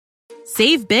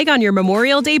Save big on your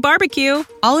Memorial Day barbecue,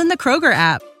 all in the Kroger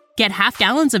app. Get half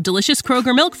gallons of delicious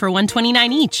Kroger milk for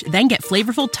 $1.29 each. Then get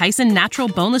flavorful Tyson natural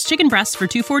boneless chicken breasts for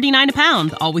 $2.49 a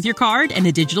pound, all with your card and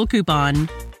a digital coupon.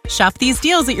 Shop these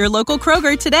deals at your local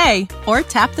Kroger today, or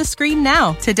tap the screen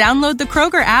now to download the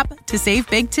Kroger app to save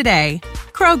big today.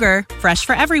 Kroger, fresh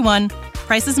for everyone.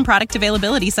 Prices and product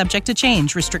availability subject to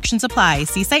change. Restrictions apply.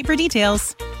 See site for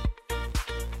details.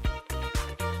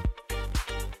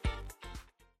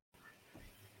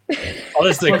 Oh,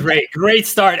 this is a great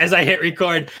start as I hit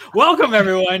record. Welcome,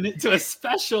 everyone, to a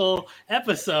special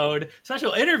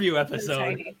interview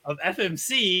episode of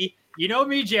FMC. You know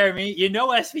me, Jeremy. You know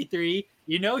SV3.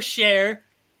 You know Cher.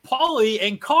 Paulie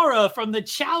and Cara from The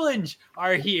Challenge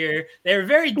are here. They're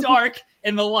very dark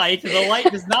in the light. The light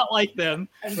does not like them.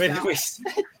 The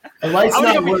light's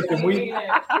not working.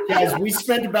 We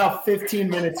spent about 15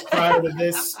 minutes prior to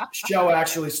this show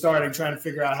actually starting trying to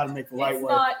figure out how to make the light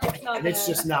work. It's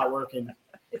just not working.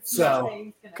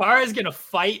 Cara's gonna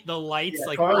fight the lights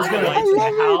Cara's gonna lights in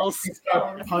the house.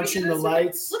 Start punching the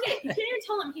lights. Look at it. You can't even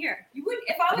tell I'm here. You wouldn't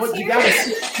if I was here. You gotta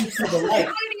see through the light. I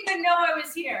wouldn't even know I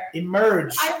was here.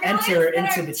 Emerge. Enter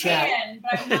into the chat.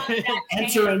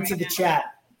 Enter into the chat.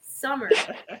 Summer.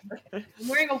 I'm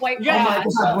wearing a white bra. Oh my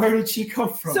God, where did she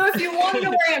come from? So if you wanted to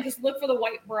wear it, just look for the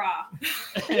white bra.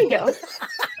 There you go.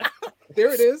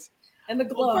 There it is. And the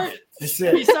glove. That's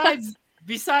it.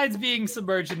 Besides being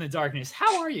submerged in the darkness,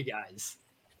 how are you guys?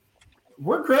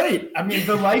 We're great. I mean,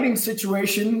 the lighting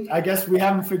situation, I guess we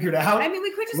haven't figured out. I mean, we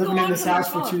could just living go on in this from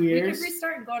house our for phone. 2 years. We could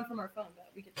restart and go on from our phone,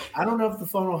 but we could. I don't know if the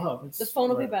phone will help. The phone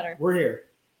will be better. We're here,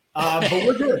 but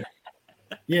we're good.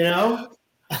 You know.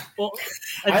 Well,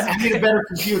 I need a better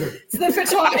computer. It's the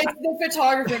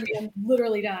photographer in me. I'm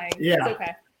literally dying. Yeah. It's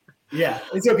okay. Yeah,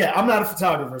 it's okay. I'm not a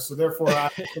photographer, so therefore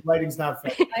the lighting's not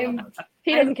affected.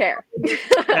 He doesn't care.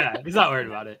 Yeah, he's not worried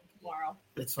about it. Tomorrow.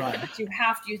 It's fine. But you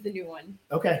have to use the new one.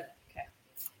 Okay.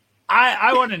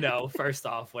 I want to know, first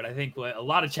off, what a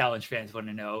lot of Challenge fans want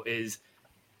to know is,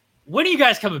 when are you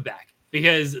guys coming back?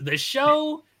 Because the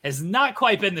show has not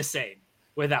quite been the same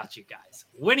without you guys.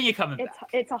 When are you coming back?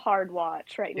 It's a hard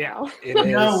watch right now. It is.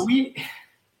 No,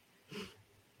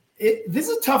 this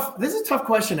is a tough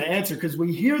question to answer because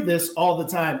we hear this all the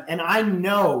time, and I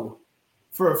know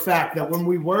for a fact that when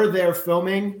we were there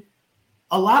filming,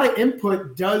 a lot of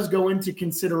input does go into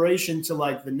consideration to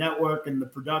like the network and the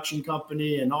production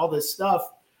company and all this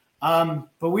stuff.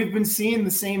 But we've been seeing the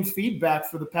same feedback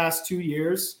for the past 2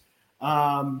 years,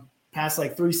 past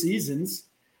like 3 seasons.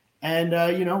 And,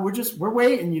 we're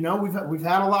waiting, we've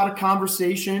had a lot of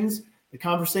conversations. The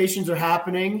conversations are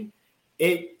happening.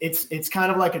 It's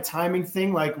kind of like a timing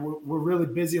thing. Like we're really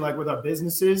busy, like with our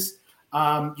businesses,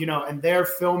 and they're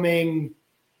filming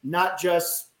not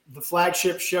just the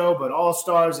flagship show, but All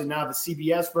Stars and now the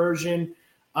CBS version,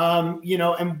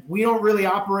 and we don't really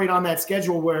operate on that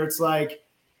schedule where it's like,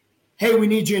 hey, we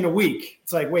need you in a week.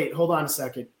 It's like, wait, hold on a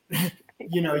second.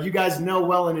 You guys know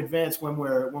well in advance when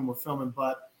we're filming,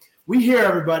 but we hear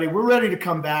everybody. We're ready to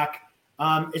come back.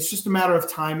 It's just a matter of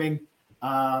timing,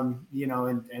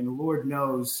 and Lord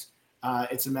knows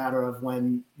it's a matter of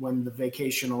when the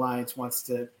Vacation Alliance wants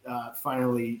to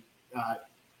finally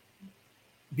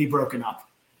be broken up.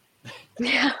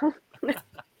 Yeah.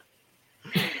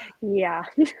 Yeah.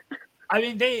 I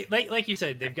mean, they like you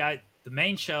said, they've got the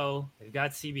main show, they've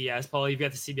got CBS. Paul, you've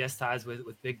got the CBS ties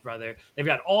with Big Brother. They've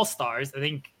got All Stars. I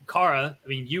think Cara,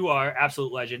 you are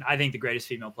absolute legend. I think the greatest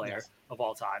female player of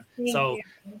all time. So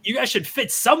you guys should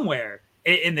fit somewhere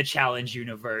in the Challenge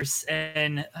universe.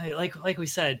 And like we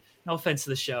said, no offense to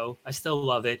the show, I still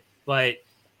love it, but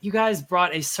you guys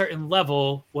brought a certain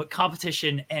level with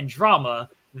competition and drama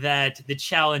that the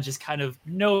Challenge is kind of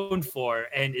known for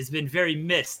and has been very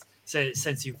missed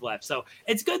since you've left. So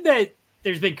it's good that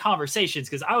there's been conversations,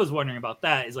 because I was wondering about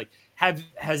that. Is like,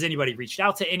 has anybody reached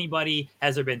out to anybody?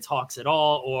 Has there been talks at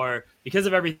all? Or because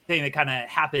of everything that kind of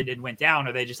happened and went down,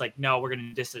 are they just like, no, we're going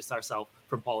to distance ourselves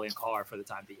from Paulie and Cara for the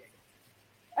time being?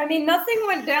 I mean, nothing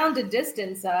went down to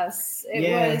distance us.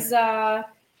 It was, I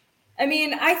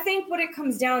think what it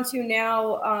comes down to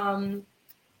now,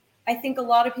 I think a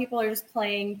lot of people are just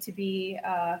playing to be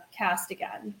cast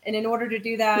again. And in order to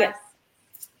do that,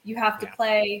 you have to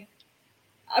play.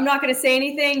 I'm not going to say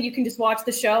anything. You can just watch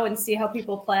the show and see how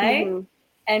people play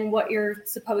and what you're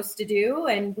supposed to do.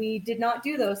 And we did not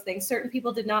do those things. Certain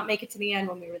people did not make it to the end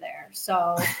when we were there.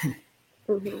 So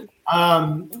we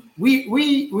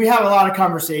have a lot of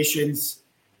conversations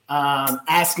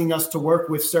asking us to work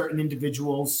with certain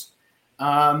individuals.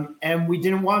 And we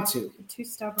didn't want to. You're too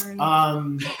stubborn.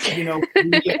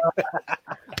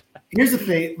 here's the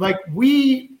thing. Like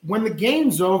when the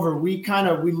game's over, we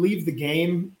leave the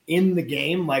game in the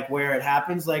game, like where it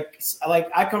happens. Like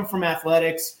I come from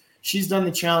athletics. She's done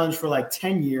the challenge for like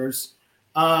 10 years.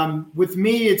 With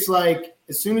me, it's like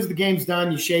as soon as the game's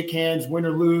done, you shake hands, win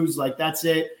or lose, like that's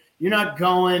it. You're not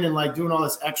going and like doing all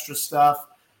this extra stuff.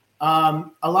 A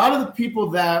lot of the people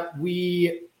that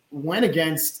we went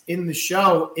against in the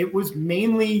show, it was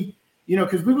mainly,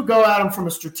 because we would go at them from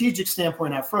a strategic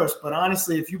standpoint at first. But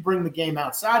honestly, if you bring the game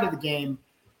outside of the game,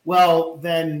 well,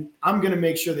 then I'm going to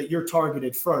make sure that you're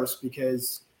targeted first,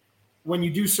 because when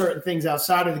you do certain things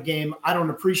outside of the game, I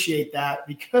don't appreciate that,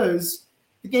 because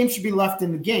the game should be left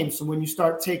in the game. So when you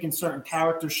start taking certain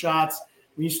character shots,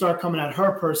 when you start coming at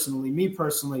her personally, me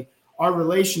personally, our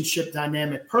relationship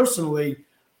dynamic personally,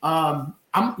 I'm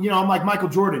like Michael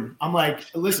Jordan. I'm like,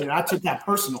 listen, I took that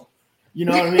personal. You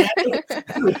know what I mean?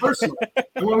 It's really personal.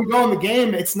 And when we go in the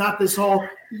game, it's not this whole,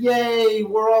 yay,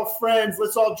 we're all friends,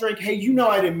 let's all drink. Hey,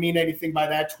 I didn't mean anything by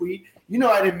that tweet.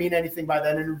 I didn't mean anything by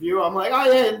that interview. I'm like,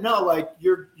 oh yeah, no, like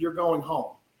you're going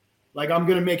home. Like, I'm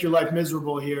going to make your life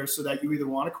miserable here so that you either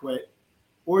want to quit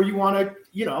or you want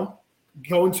to,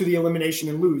 go into the elimination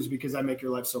and lose because I make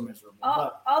your life so miserable.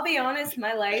 I'll be honest,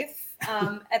 my life,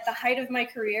 at the height of my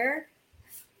career,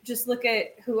 just look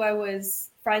at who I was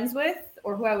friends with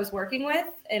or who I was working with.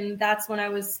 And that's when I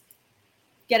was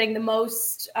getting the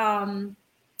most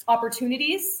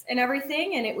opportunities and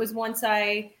everything. And it was once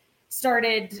I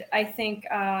started, I think,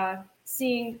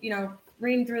 seeing,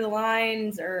 reading through the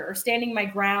lines or standing my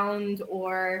ground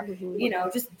or,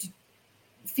 just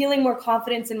feeling more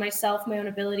confidence in myself, my own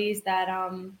abilities that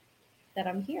I'm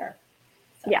here.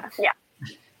 So, yeah.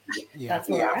 That's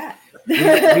where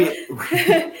we're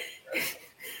at.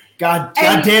 God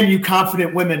damn you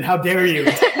confident women. How dare you?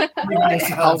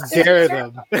 How dare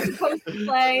them? Post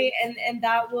play and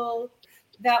that will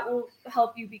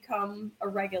help you become a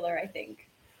regular, I think.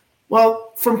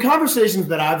 Well, from conversations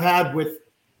that I've had with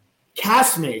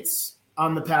castmates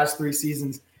on the past 3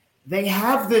 seasons, they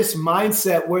have this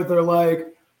mindset where they're like,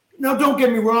 no, don't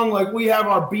get me wrong, like we have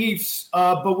our beefs,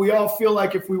 but we all feel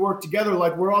like if we work together,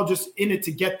 like we're all just in it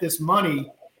to get this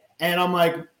money. And I'm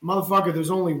like, motherfucker, there's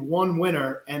only one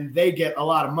winner and they get a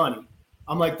lot of money.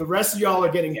 I'm like, the rest of y'all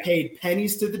are getting paid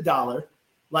pennies to the dollar.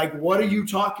 Like, what are you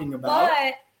talking about?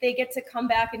 But they get to come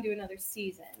back and do another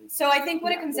season. So I think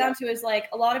what it comes down to is like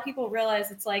a lot of people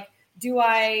realize it's like, do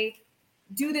I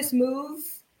do this move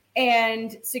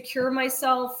and secure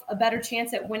myself a better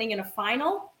chance at winning in a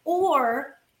final?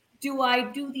 Or do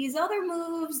I do these other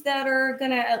moves that are going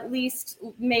to at least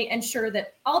ensure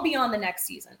that I'll be on the next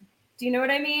season? Do you know what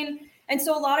I mean? And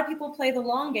so a lot of people play the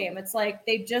long game. It's like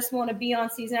they just want to be on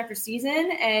season after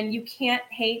season, and you can't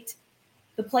hate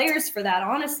the players for that.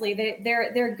 Honestly,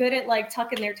 they're good at like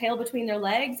tucking their tail between their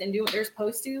legs and do what they're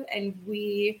supposed to. And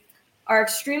we are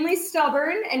extremely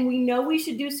stubborn, and we know we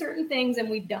should do certain things,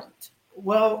 and we don't.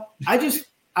 Well, I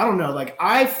don't know. Like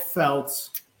I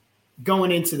felt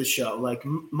going into the show, like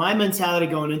my mentality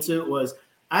going into it was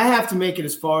I have to make it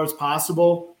as far as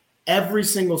possible every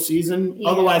single season. Yeah.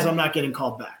 Otherwise I'm not getting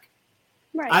called back.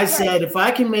 Right, I said, if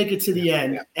I can make it to the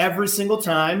end every single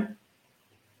time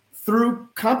through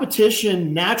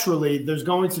competition, naturally there's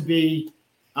going to be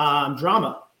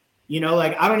drama.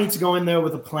 Like I don't need to go in there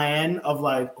with a plan of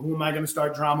like, who am I going to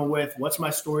start drama with? What's my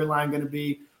storyline going to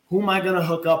be? Who am I going to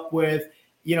hook up with?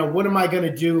 What am I going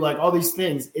to do? Like all these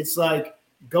things. It's like,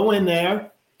 go in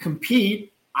there,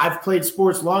 compete. I've played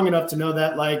sports long enough to know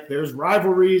that like there's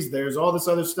rivalries, there's all this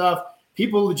other stuff.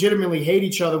 People legitimately hate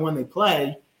each other when they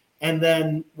play. And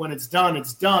then when it's done,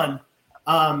 it's done.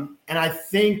 And I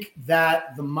think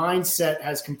that the mindset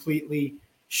has completely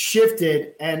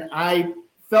shifted. And I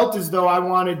felt as though I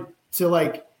wanted to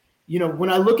like, when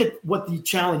I look at what the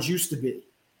challenge used to be,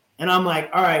 and I'm like,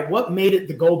 all right, what made it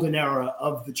the golden era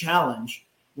of the challenge?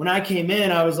 When I came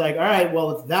in, I was like, all right,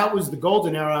 well, if that was the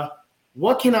golden era,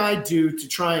 what can I do to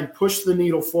try and push the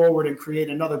needle forward and create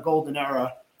another golden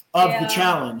era of the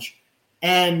challenge?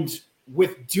 And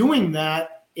with doing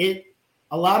that, a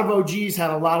lot of OGs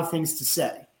had a lot of things to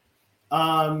say.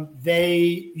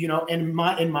 They, in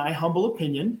my humble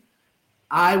opinion,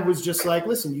 I was just like,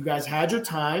 listen, you guys had your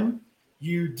time.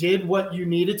 You did what you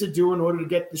needed to do in order to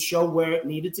get the show where it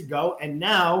needed to go. And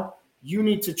now you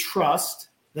need to trust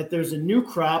that there's a new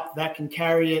crop that can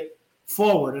carry it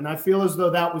forward. And I feel as though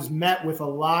that was met with a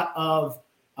lot of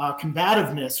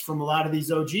combativeness from a lot of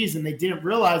these OGs. And they didn't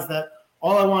realize that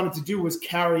all I wanted to do was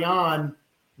carry on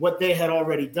what they had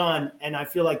already done. And I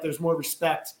feel like there's more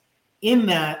respect in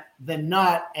that than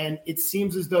not. And it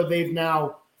seems as though they've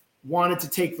now wanted to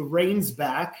take the reins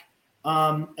back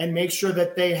and make sure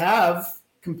that they have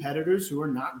competitors who are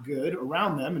not good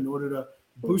around them in order to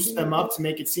boost them up to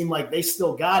make it seem like they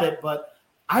still got it. But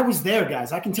I was there,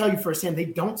 guys. I can tell you firsthand, they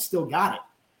don't still got it.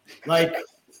 Like,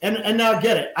 and now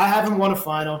get it. I haven't won a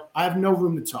final. I have no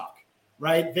room to talk,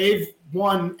 right? They've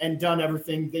won and done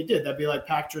everything they did. That'd be like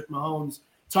Patrick Mahomes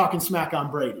talking smack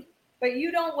on Brady. But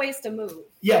you don't waste a move.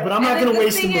 Yeah, but I'm not going to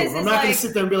waste a move. I'm not like, going to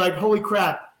sit there and be like, holy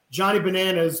crap, Johnny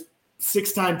Bananas,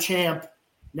 6-time champ,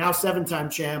 now 7-time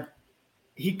champ.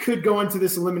 He could go into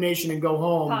this elimination and go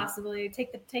home. Possibly.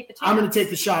 Take the chance. I'm going to take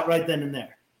the shot right then and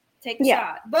there. Take the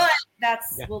shot. But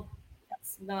that's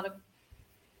not a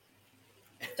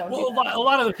 – don't do that. A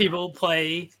lot of the people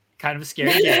play kind of a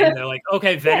scary game. They're like,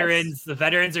 okay, veterans, the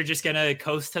veterans are just going to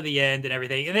coast to the end and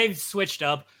everything. And they've switched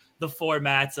up the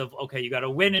formats of, okay, you got to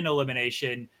win an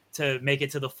elimination to make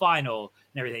it to the final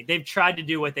and everything. They've tried to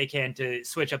do what they can to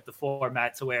switch up the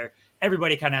format to where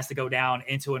everybody kind of has to go down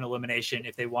into an elimination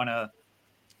if they want to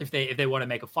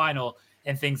make a final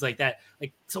and things like that.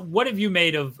 Like, so what have you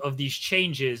made of these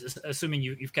changes, assuming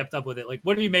you've kept up with it? Like,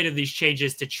 what have you made of these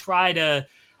changes to try to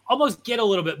almost get a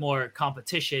little bit more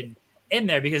competition in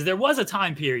there? Because there was a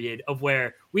time period of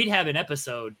where we'd have an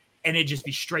episode and it'd just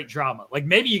be straight drama. Like,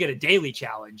 maybe you get a daily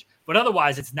challenge, but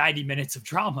otherwise it's 90 minutes of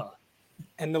drama.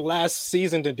 And the last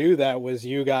season to do that was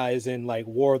you guys in like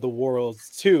War of the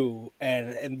Worlds 2.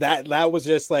 And that was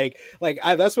just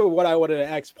that's what I wanted to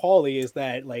ask Paulie is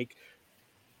that, like,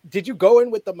 did you go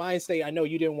in with the mind state? I know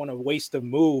you didn't want to waste a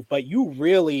move, but you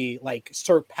really like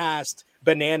surpassed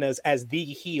Bananas as the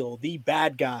heel, the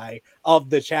bad guy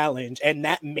of the challenge. And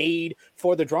that made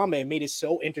for the drama. It made it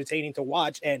so entertaining to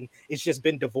watch. And it's just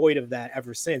been devoid of that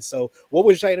ever since. So what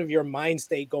was kind of your mind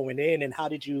state going in, and how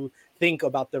did you think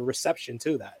about the reception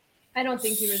to that? I don't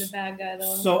think you were the bad guy,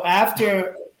 though. So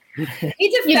after he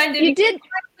defended, you did.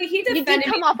 He You did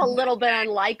come off a little bit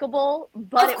unlikable,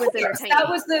 but it was entertaining. That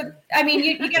was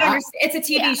you gotta understand, it's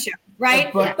a TV show,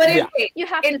 right? But you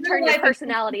have to turn your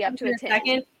personality up to a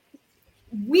 10.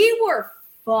 We were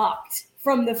fucked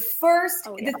from the first.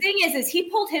 The thing is he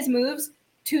pulled his moves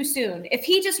too soon. If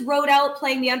he just rode out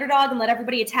playing the underdog and let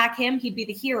everybody attack him, he'd be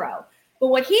the hero. But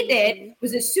what he did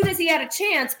was, as soon as he had a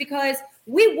chance, because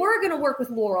we were going to work with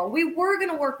Laurel, we were going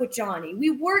to work with Johnny, we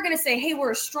were going to say, hey,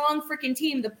 we're a strong freaking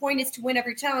team. The point is to win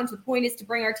every challenge. The point is to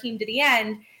bring our team to the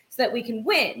end so that we can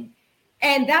win.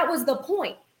 And that was the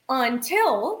point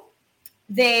until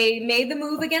they made the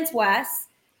move against Wes.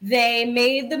 They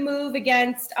made the move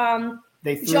against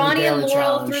Johnny and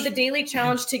Laurel through the daily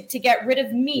challenge to get rid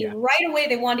of me. Yeah. Right away,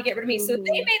 they wanted to get rid of me. So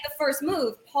they made the first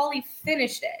move. Paulie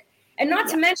finished it. And not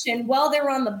to mention, while they were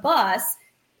on the bus,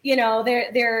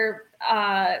 they're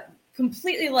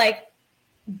completely like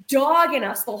dogging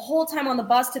us the whole time on the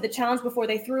bus to the challenge before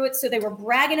they threw it. So they were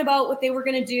bragging about what they were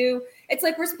going to do. It's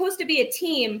like, we're supposed to be a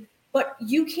team, but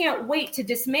you can't wait to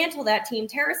dismantle that team,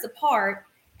 tear us apart.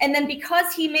 And then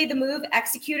because he made the move,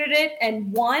 executed it,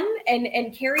 and won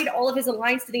and carried all of his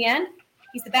alliance to the end,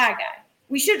 he's the bad guy.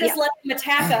 We should have just let him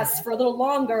attack us for a little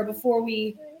longer before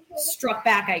we struck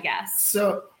back, I guess.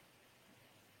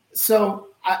 So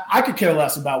I could care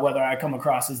less about whether I come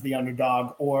across as the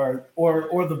underdog or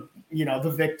the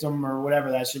the victim or whatever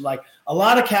that should. Like, a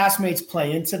lot of castmates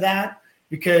play into that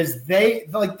because they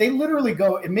literally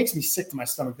go. It makes me sick to my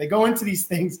stomach. They go into these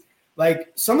things,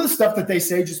 like some of the stuff that they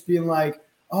say, just being like,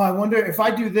 oh, I wonder if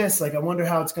I do this, like, I wonder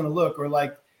how it's going to look. Or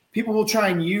like, people will try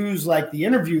and use like the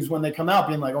interviews when they come out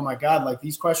being like, oh my God, like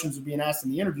these questions are being asked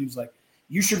in the interviews. Like,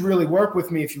 you should really work with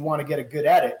me if you want to get a good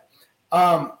at it.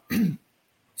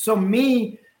 So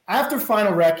me, after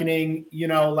Final Reckoning,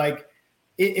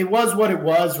 it was what it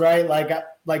was, right?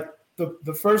 Like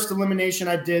the first elimination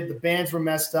I did, the bands were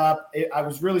messed up. I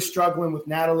was really struggling with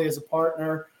Natalie as a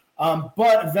partner.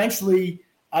 But eventually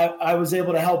I was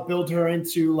able to help build her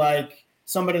into like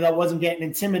somebody that wasn't getting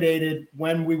intimidated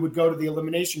when we would go to the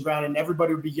elimination ground and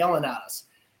everybody would be yelling at us.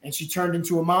 And she turned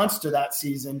into a monster that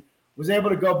season, was able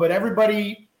to go. But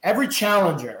every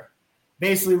challenger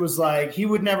basically was like, he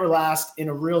would never last in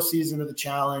a real season of the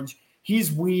challenge.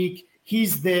 He's weak.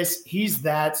 He's this, he's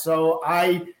that. So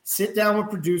I sit down with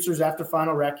producers after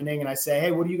Final Reckoning and I say,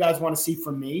 hey, what do you guys want to see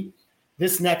from me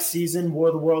this next season, War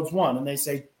of the Worlds 1? And they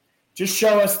say, just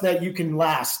show us that you can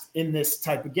last in this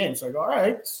type of game. So I go, all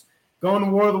right, going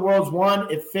to War of the Worlds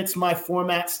 1. It fits my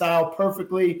format style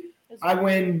perfectly. I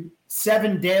win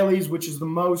 7 dailies, which is the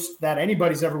most that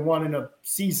anybody's ever won in a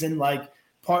season, like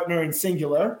partner and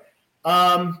singular.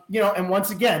 And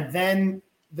once again, then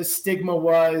the stigma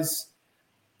was,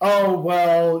 oh,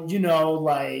 well,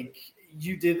 like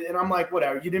you did. And I'm like,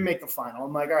 whatever, you didn't make the final.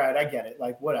 I'm like, all right, I get it.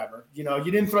 Like, whatever, you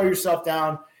didn't throw yourself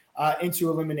down into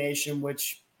elimination,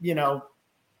 which,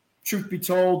 truth be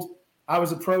told, I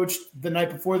was approached the night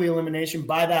before the elimination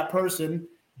by that person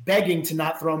begging to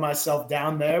not throw myself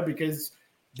down there because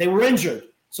they were injured.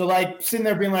 So like sitting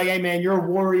there being like, hey man, you're a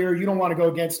warrior. You don't want to go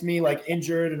against me like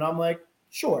injured. And I'm like,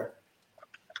 sure.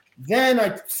 Then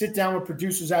I sit down with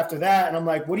producers after that. And I'm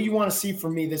like, what do you want to see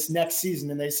from me this next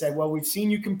season? And they said, well, we've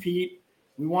seen you compete.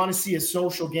 We want to see a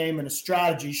social game and a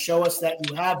strategy. Show us that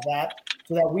you have that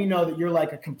so that we know that you're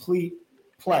like a complete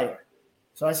player.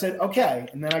 So I said, okay.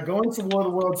 And then I go into War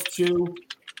of the Worlds 2.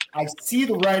 I see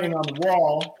the writing on the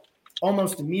wall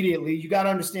almost immediately. You got to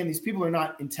understand these people are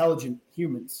not intelligent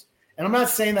humans. And I'm not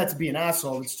saying that to be an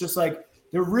asshole. It's just like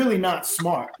they're really not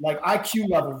smart. Like IQ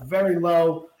level, very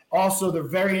low. Also, they're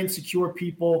very insecure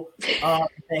people.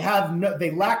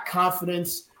 They lack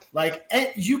confidence. Like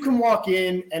you can walk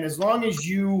in, and as long as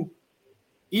you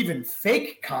even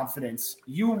fake confidence,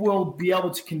 you will be able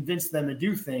to convince them to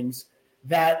do things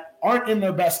that aren't in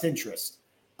their best interest.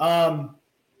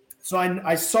 So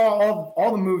I saw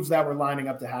all the moves that were lining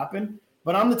up to happen,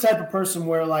 but I'm the type of person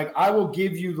where like I will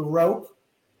give you the rope,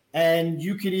 and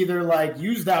you could either like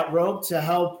use that rope to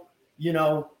help,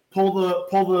 pull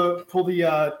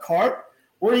the cart,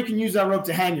 or you can use that rope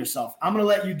to hang yourself. I'm going to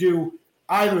let you do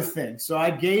either thing. So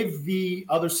I gave the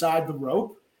other side the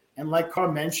rope, and like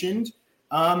Cara mentioned,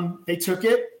 they took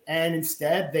it, and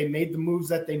instead they made the moves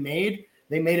that they made.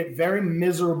 They made it very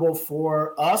miserable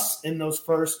for us in those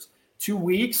first 2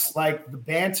 weeks, like the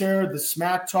banter, the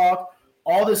smack talk,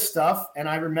 all this stuff. And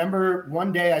I remember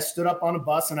one day I stood up on a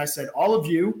bus and I said, all of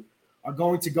you are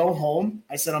going to go home.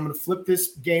 I said, I'm going to flip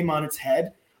this game on its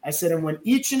head. I said, and when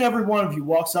each and every one of you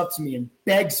walks up to me and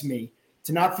begs me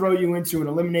to not throw you into an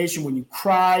elimination, when you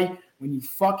cry, when you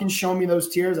fucking show me those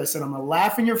tears, I said, I'm going to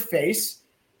laugh in your face,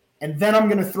 and then I'm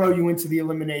going to throw you into the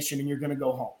elimination and you're going to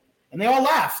go home. And they all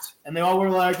laughed, and they all were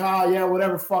like, oh, yeah,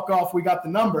 whatever, fuck off, we got the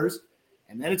numbers.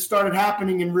 And then it started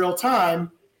happening in real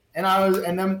time, and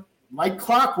then like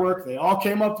clockwork, they all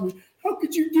came up to me, how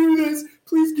could you do this?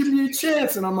 Please give me a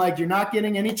chance. And I'm like, you're not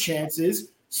getting any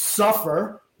chances.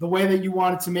 Suffer the way that you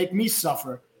wanted to make me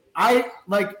suffer.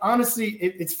 Honestly,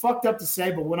 it's fucked up to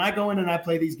say, but when I go in and I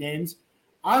play these games,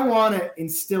 I want to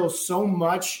instill so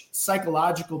much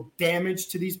psychological damage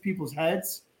to these people's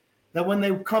heads that when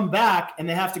they come back and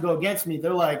they have to go against me,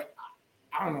 they're like,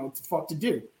 I don't know what the fuck to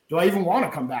do. Do I even want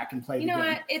to come back and play the game?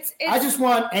 What? I just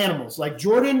want animals. Like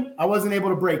Jordan, I wasn't able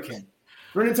to break him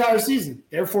for an entire season.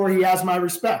 Therefore, he has my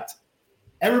respect.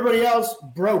 Everybody else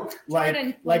broke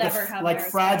like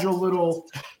fragile little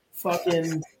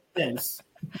fucking things.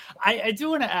 I do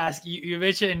want to ask, you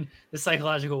mentioned the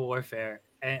psychological warfare,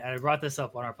 and I brought this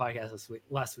up on our podcast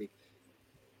last week.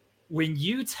 When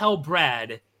you tell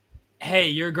Brad, hey,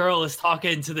 your girl is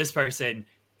talking to this person,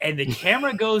 and the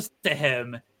camera goes to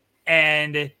him,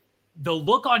 and the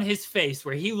look on his face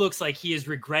where he looks like he is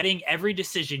regretting every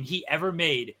decision he ever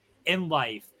made in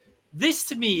life, this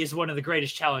to me is one of the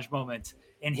greatest challenge moments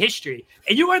in history.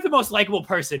 And you are the most likable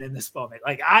person in this moment.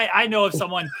 Like I know if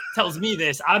someone tells me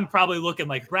this, I'm probably looking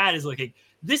like Brad is looking.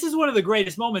 This is one of the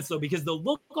greatest moments though, because the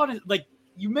look on it, like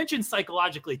you mentioned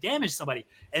psychologically damage somebody,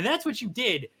 and that's what you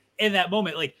did in that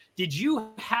moment. Like, did you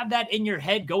have that in your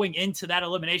head going into that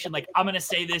elimination? Like, I'm going to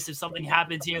say this if something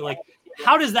happens here. Like,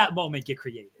 how does that moment get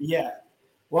created? Yeah.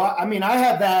 Well, I mean, I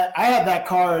had that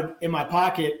card in my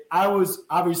pocket. I was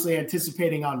obviously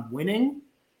anticipating on winning,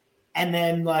 and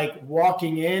then like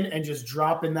walking in and just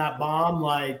dropping that bomb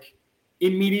like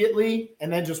immediately,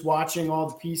 and then just watching all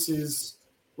the pieces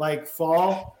like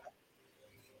fall.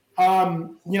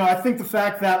 I think the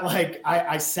fact that like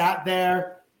I sat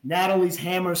there, Natalie's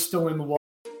hammer's still in the wall.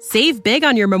 Save big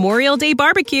on your Memorial Day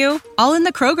barbecue, all in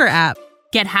the Kroger app.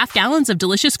 Get half gallons of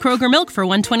delicious Kroger milk for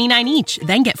 $1.29 each.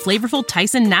 Then get flavorful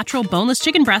Tyson natural boneless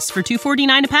chicken breasts for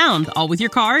 $2.49 a pound, all with your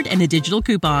card and a digital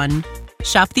coupon.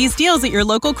 Shop these deals at your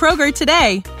local Kroger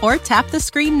today, or tap the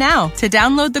screen now to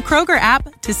download the Kroger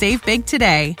app to save big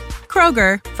today.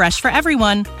 Kroger, fresh for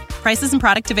everyone. Prices and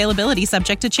product availability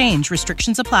subject to change.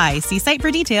 Restrictions apply. See site for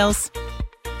details.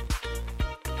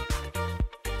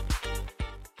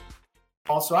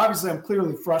 Also, obviously, I'm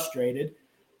clearly frustrated.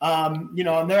 And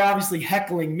they're obviously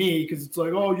heckling me because it's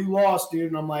like, oh, you lost, dude.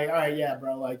 And I'm like, all right, yeah,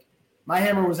 bro. Like, my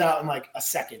hammer was out in like a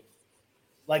second.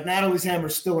 Like, Natalie's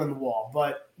hammer's still in the wall.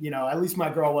 But, at least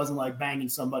my girl wasn't like banging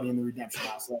somebody in the redemption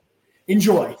house. Like,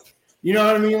 enjoy. You know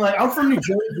what I mean? Like, I'm from New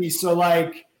Jersey. So,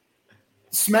 like,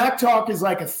 smack talk is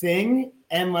like a thing.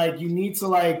 And, like, you need to,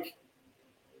 like,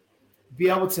 be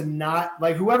able to not,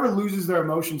 like, whoever loses their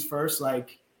emotions first,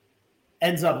 like,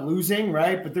 ends up losing,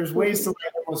 right? But there's ways to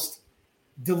like almost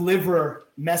deliver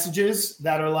messages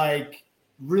that are like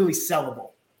really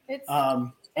sellable.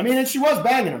 And she was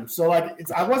banging him, so like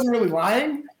I wasn't really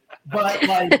lying. But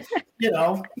like,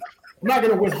 I'm not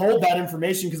going to withhold that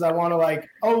information because I want to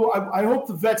I hope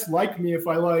the vets like me if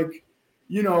I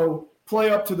play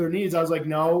up to their needs. I was like,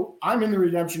 no, I'm in the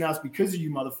redemption house because of you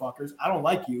motherfuckers. I don't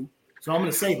like you. So I'm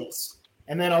going to say this.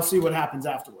 And then I'll see what happens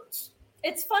afterwards.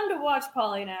 It's fun to watch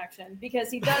Paulie in action because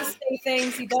he does say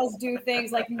things, he does do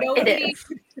things like nobody.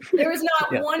 There is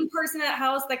not one person in that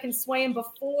house that can sway him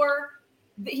before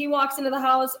he walks into the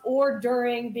house or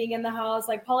during being in the house.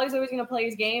 Like Paulie's always going to play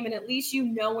his game, and at least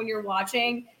when you're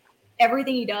watching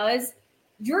everything he does,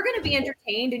 you're going to be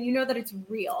entertained and you know that it's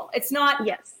real. It's not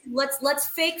let's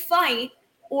fake fight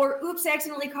or oops,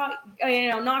 accidentally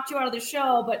knocked you out of the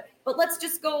show, but let's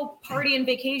just go party and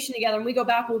vacation together. And we go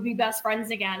back, we'll be best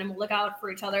friends again and we'll look out for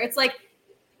each other. It's like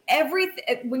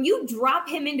when you drop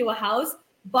him into a house,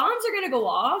 bombs are going to go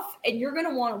off and you're going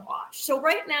to want to watch. So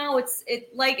right now it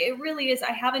really is.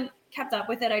 I haven't kept up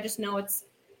with it. I just know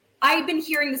I've been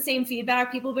hearing the same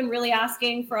feedback. People have been really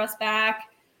asking for us back.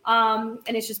 And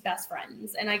it's just best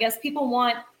friends. And I guess people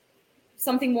want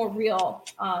something more real.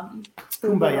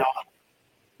 Kumbaya.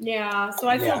 Yeah, so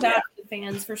I feel bad for the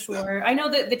fans for sure. I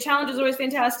know that the challenge is always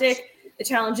fantastic. The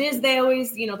challenge is they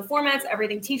always, the formats,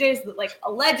 everything. TJ's like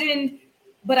a legend,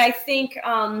 but I think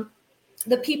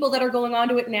the people that are going on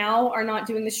to it now are not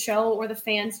doing the show or the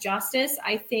fans justice.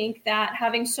 I think that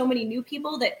having so many new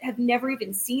people that have never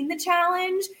even seen the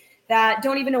challenge, that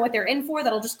don't even know what they're in for,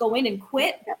 that'll just go in and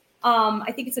quit.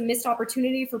 I think it's a missed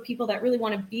opportunity for people that really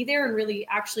want to be there and really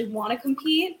actually want to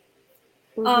compete.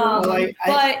 I'm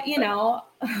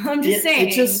just saying.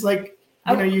 It's just like,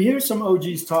 you hear some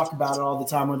OGs talk about it all the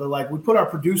time where they're like, we put our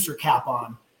producer cap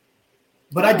on.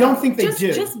 But I don't think they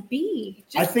do.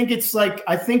 I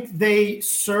think they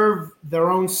serve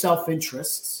their own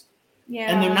self-interests.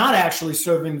 Yeah. And they're not actually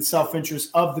serving the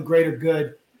self-interest of the greater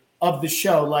good of the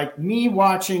show. Like me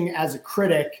watching as a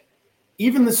critic,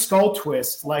 even the skull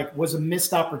twist, was a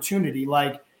missed opportunity.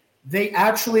 Like they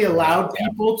actually allowed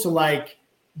people to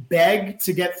beg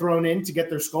to get thrown in to get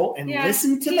their skull and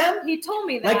listen to them. He told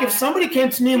me that. Like if somebody came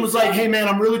to me and was like, hey man,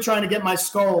 I'm really trying to get my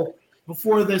skull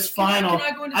before this final,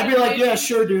 I'd be like, yeah,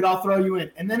 sure, dude, I'll throw you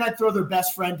in. And then I'd throw their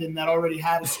best friend in that already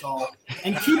had a skull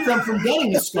and keep them from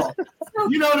getting a skull.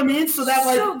 You know what I mean? So that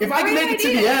if I can make it to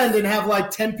the end and have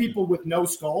 10 people with no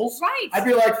skulls, I'd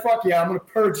be like, fuck yeah, I'm going to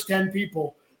purge 10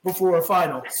 people before a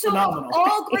final. So phenomenal.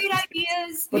 All great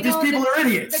ideas. But these people are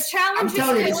idiots. The challenge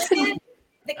is killing it.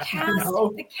 The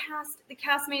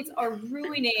castmates are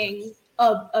ruining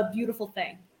a beautiful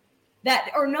thing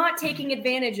that are not taking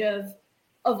advantage of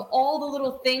all the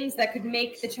little things that could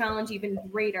make the challenge even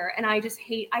greater. And I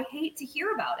hate to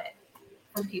hear about it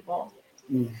from people.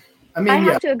 I mean, I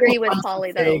have to agree with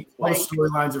Paulie though. Most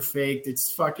storylines are faked.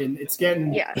 It's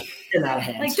getting out of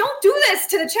hand. Don't do this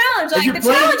to the challenge. The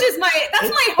challenge is that's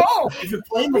my home. If you're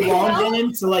playing the long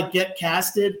game to get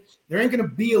casted, there ain't gonna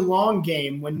be a long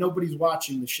game when nobody's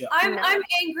watching the show. I'm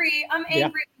angry. I'm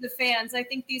angry with the fans. I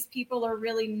think these people are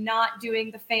really not doing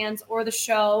the fans or the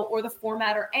show or the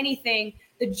format or anything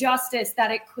the justice that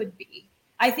it could be.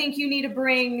 I think you need to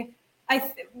bring.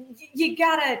 You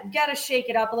gotta shake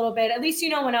it up a little bit. At least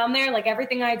when I'm there,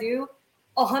 everything I do,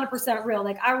 100% real.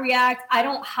 I react.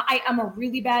 I'm a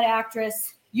really bad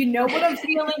actress. You know what I'm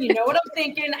feeling. You know what I'm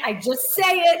thinking. I just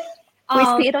say it. We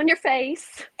see it on your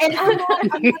face. And I'm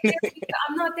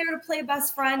not there to play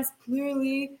best friends.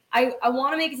 Clearly, I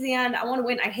want to make it to the end. I want to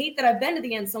win. I hate that I've been to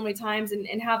the end so many times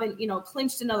and haven't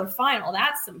clinched another final.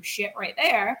 That's some shit right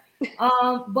there.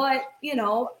 But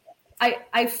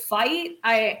I fight.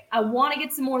 I want to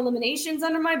get some more eliminations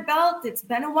under my belt. It's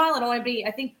been a while. I don't want to be.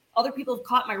 I think other people have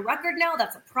caught my record now.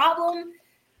 That's a problem.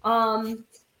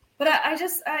 But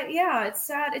it's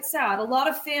sad. It's sad. A lot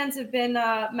of fans have been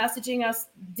messaging us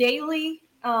daily.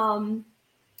 I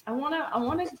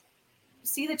want to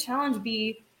see the challenge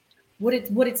be what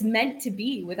it's meant to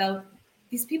be without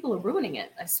these people are ruining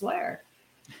it. I swear.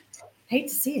 Hate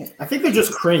to see it. I think they're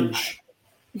just cringe.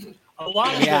 A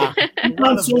lot of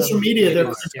on social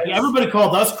media, everybody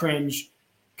called us cringe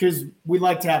because we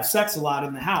like to have sex a lot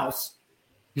in the house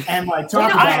and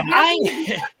talk about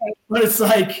it. But it's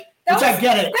I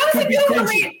get it.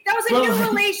 That was a new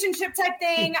relationship type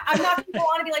thing. I'm not going to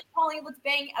want to be like, Paulie, let's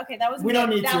bang. Okay, that was. We don't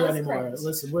need to anymore. Cringe.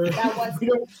 Listen,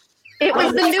 it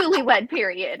was the newlywed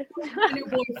period. New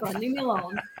boyfriend, leave me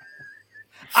alone.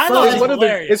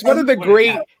 It's one of the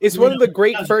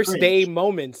great first day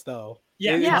moments, though.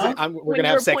 Yeah. We're gonna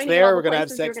have sex there. We're gonna have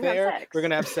sex there. We're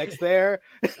gonna have sex there.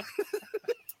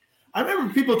 I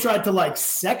remember people tried to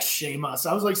sex shame us.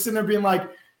 I was sitting there being like,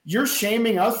 you're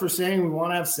shaming us for saying we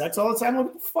want to have sex all the time.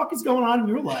 What the fuck is going on in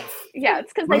your life? Yeah,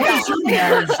 it's because they What is your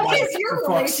marriage What like, is your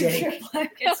for fuck's sake? relationship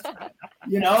like?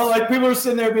 You know, like people are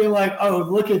sitting there being like, "Oh,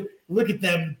 look at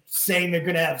them saying they're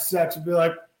gonna have sex," and be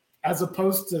like, as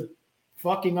opposed to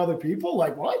fucking other people.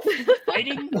 Like what?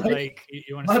 Fighting? Like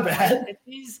you want my to? bad.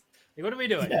 What are we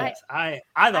doing? Yeah. I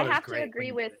thought I it was have great. to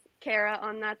agree with Cara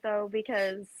on that though,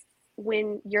 because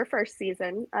when your first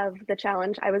season of the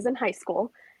challenge, I was in high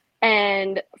school,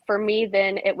 and for me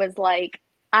then it was like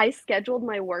I scheduled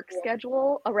my work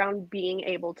schedule around being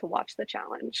able to watch the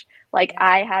challenge. Like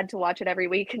I had to watch it every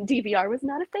week, and DVR was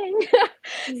not a thing.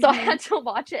 So I had to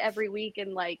watch it every week,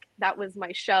 and like that was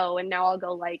my show. And now I'll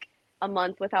go like a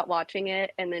month without watching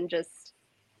it, and then just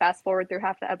fast forward through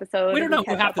half the episode. We don't know who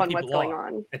catch half up the on people what's going are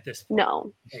on at this point.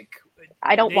 No, Like,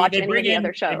 I don't watch any of the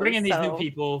other shows. They bring in these new so-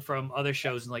 people from other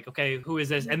shows, and like, okay, who is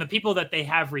this? And the people that they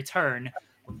have return,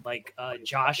 like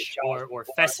Josh or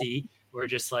Fessy, were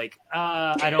just like,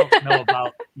 I don't know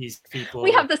about these people.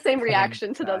 We have the same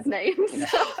reaction to those names.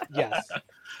 Yes.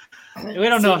 We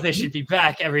don't know if they should be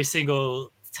back every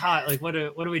single time. Like, what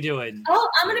are we doing? Oh,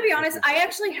 I'm gonna be honest. I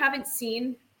actually haven't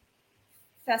seen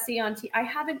Fessy on TV. I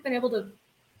haven't been able to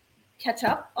catch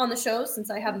up on the show since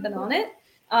I haven't been on it.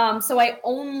 So I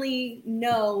only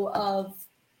know of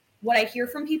what I hear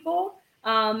from people.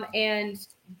 And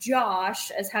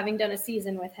Josh, as having done a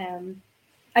season with him,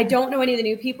 I don't know any of the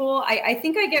new people. I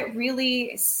think I get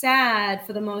really sad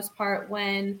for the most part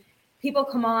when people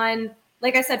come on,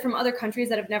 like I said, from other countries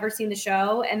that have never seen the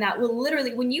show, and that will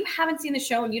literally, when you haven't seen the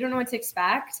show and you don't know what to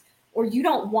expect, or you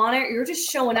don't want it, or you're just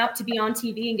showing up to be on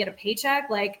TV and get a paycheck,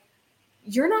 like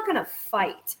you're not going to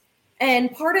fight.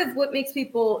 And part of what makes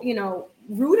people, you know,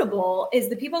 rootable is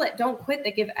the people that don't quit,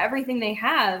 that give everything they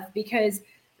have because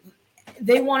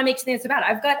they want to make things bad.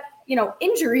 I've got, you know,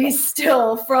 injuries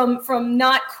still from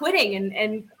not quitting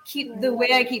and keep the way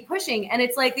I keep pushing. And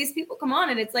it's like these people come on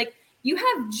and it's like you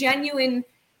have genuine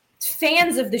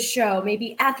fans of the show,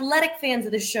 maybe athletic fans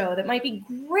of the show that might be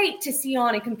great to see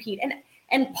on and compete.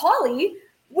 And Paulie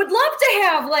would love to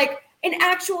have like an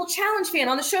actual challenge fan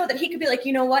on the show that he could be like,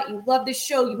 you know what, you love this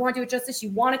show, you want to do it justice,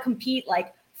 you want to compete,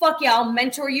 like fuck yeah, I'll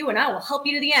mentor you and I will help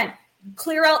you to the end.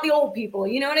 Clear out the old people,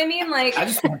 you know what I mean? Like I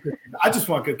just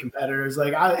want good competitors.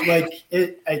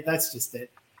 That's just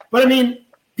it. But I mean,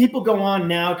 people go on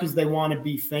now because they want to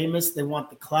be famous, they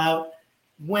want the clout.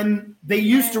 When they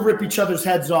used to rip each other's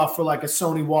heads off for like a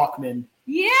Sony Walkman,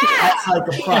 that's like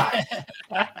a prize.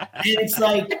 And it's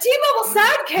like a T-Mobile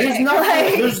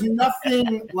sidekick. There's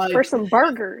nothing like for some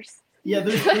burgers. Yeah,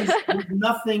 there's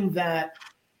nothing that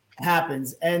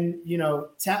happens. And you know,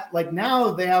 like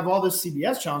now they have all this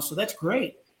CBS channels, so that's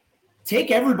great.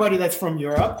 Take everybody that's from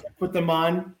Europe, put them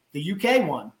on the UK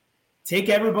one. Take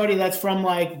everybody that's from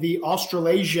like the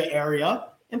Australasia area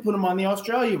and put them on the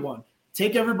Australia one.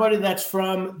 Take everybody that's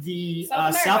from the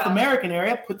South American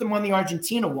area, put them on the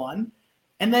Argentina one.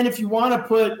 And then if you want to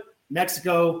put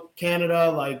Mexico, Canada,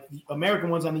 like the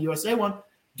American ones on the USA one,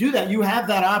 do that. You have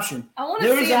that option. I want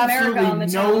to see America on the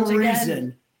no challenge reason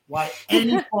again. why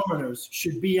any foreigners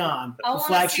should be on the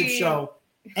flagship show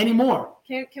anymore.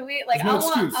 Can we like? No I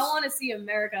excuse. want to see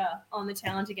America on the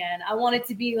challenge again. I want it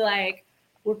to be like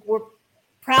we're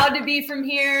proud to be from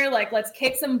here. Like let's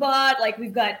kick some butt. Like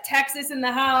we've got Texas in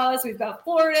the house, we've got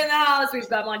Florida in the house, we've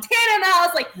got Montana in the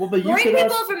house. Like bring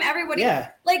people from everybody. Yeah.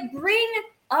 Like bring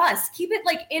us. Keep it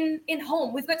like in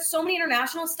home. We've got so many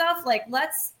international stuff. Like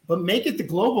let's. But make it the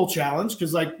global challenge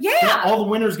because like all the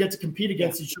winners get to compete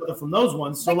against each other from those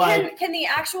ones. So like can the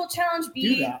actual challenge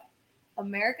be do that.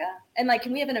 America? And like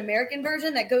can we have an American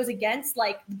version that goes against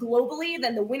like globally?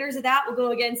 Then the winners of that will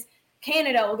go against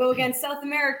Canada, will go against South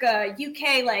America,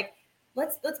 UK. Like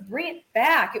let's bring it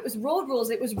back. It was road rules.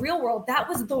 It was real world. That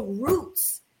was the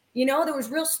roots. You know, there was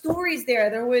real stories there.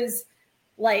 There was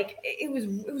like it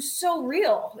was so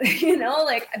real. You know,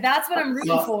 like that's what I'm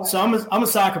rooting for. So I'm a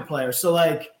soccer player. So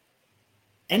like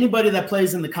anybody that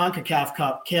plays in the CONCACAF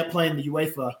Cup can't play in the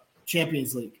UEFA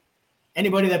Champions League.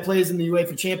 Anybody that plays in the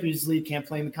UEFA Champions League can't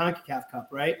play in the CONCACAF Cup,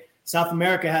 right? South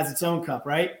America has its own cup,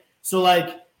 right? So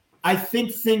like I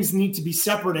think things need to be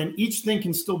separate and each thing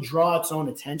can still draw its own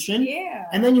attention. Yeah.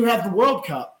 And then you have the World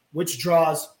Cup, which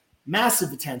draws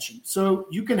massive attention. So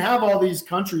you can have all these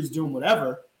countries doing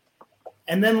whatever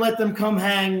and then let them come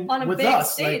hang with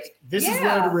us. Stage. Like this is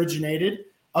where it originated.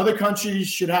 Other countries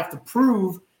should have to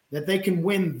prove that they can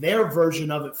win their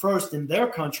version of it first in their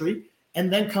country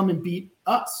and then come and beat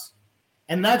us.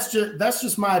 And that's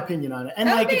just my opinion on it. And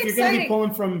like if you're going to be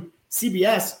pulling from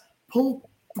CBS, pull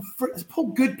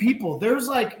good people. There's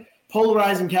like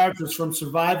polarizing characters from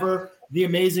Survivor, The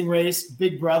Amazing Race,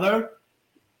 Big Brother.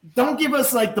 don't give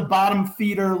us like the bottom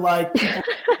feeder, like people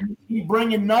keep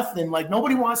bringing nothing. Like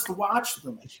nobody wants to watch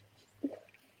them. It's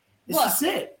just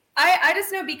it. I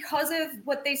just know because of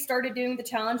what they started doing with the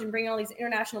challenge and bringing all these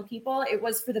international people, it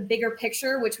was for the bigger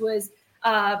picture, which was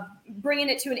bringing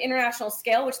it to an international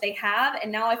scale, which they have.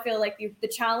 And now I feel like the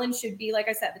challenge should be, like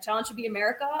I said, the challenge should be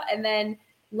America, and then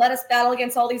let us battle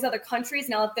against all these other countries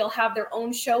now that they'll have their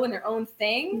own show and their own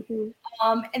thing.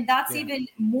 And that's even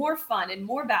more fun and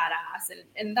more badass.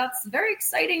 And that's a very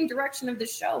exciting direction of the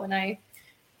show. And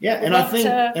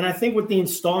I think with the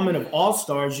installment of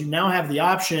All-Stars, you now have the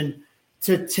option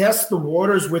to test the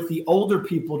waters with the older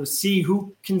people to see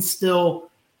who can still,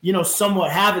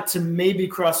 somewhat have it to maybe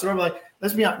cross it over. Like,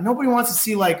 let's be honest, nobody wants to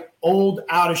see like old,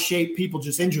 out of shape people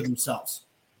just injure themselves.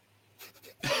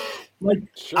 Like,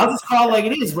 sure. I'll just call it like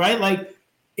it is, right? Like,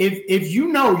 if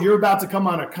you're about to come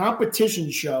on a competition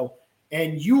show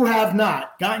and you have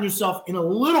not gotten yourself in a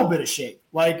little bit of shape,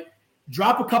 like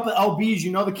drop a couple of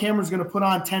lbs, the camera's going to put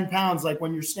on 10 pounds, like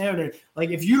when you're staring.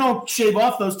 Like, if you don't shave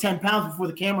off those 10 pounds before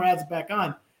the camera adds it back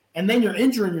on, and then you're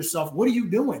injuring yourself, what are you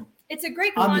doing? It's a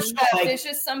great concept. Like, it's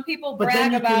just some people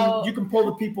brag you can pull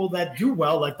the people that do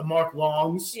well, like the Mark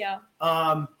Longs,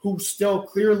 who still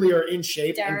clearly are in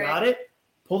shape and got it.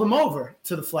 Pull them over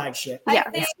to the flagship. I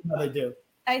think how they do.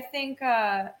 I think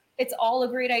it's all a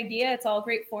great idea. It's all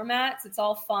great formats. It's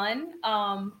all fun.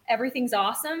 Everything's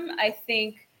awesome. I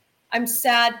think I'm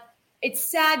sad. It's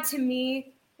sad to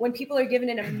me when people are given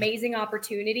an amazing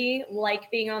opportunity, like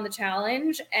being on the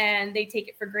challenge, and they take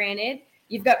it for granted.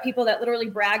 You've got people that literally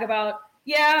brag about,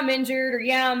 I'm injured, or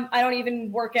I don't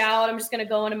even work out. I'm just going to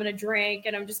go and I'm going to drink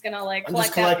and I'm just going to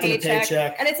collect that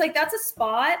paycheck. And it's like, that's a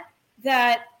spot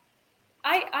that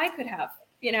I could have,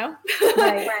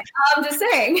 Right. I'm just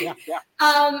saying. Yeah.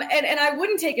 And I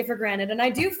wouldn't take it for granted. And I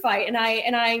do fight, and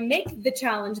I make the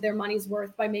challenge their money's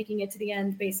worth by making it to the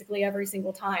end basically every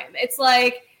single time. It's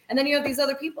like, and then you have these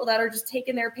other people that are just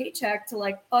taking their paycheck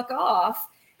to fuck off.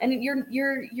 And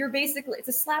you're basically, it's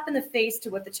a slap in the face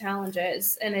to what the challenge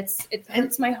is, and it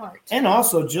hurts my heart. And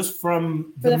also just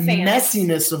from the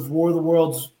messiness of War of the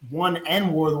Worlds 1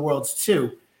 and War of the Worlds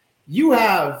 2, you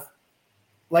have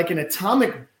like an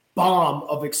atomic bomb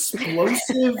of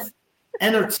explosive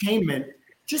entertainment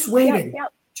just waiting.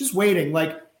 Just waiting.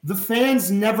 Like, the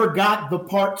fans never got the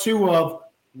part 2 of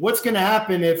what's going to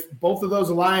happen if both of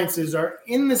those alliances are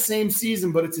in the same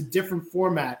season, but it's a different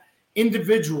format,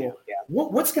 individual.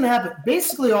 What's going to happen?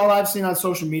 Basically, all I've seen on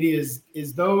social media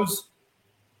is those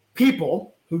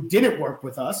people who didn't work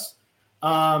with us,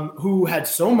 who had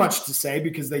so much to say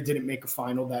because they didn't make a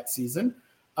final that season,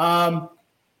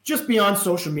 just be on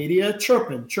social media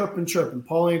chirping.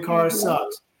 Paulie and Cara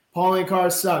sucks. Paulie and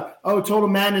Cara suck. Oh, Total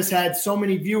Madness had so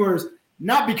many viewers,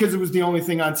 not because it was the only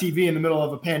thing on TV in the middle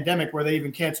of a pandemic where they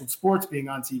even canceled sports being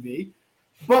on TV,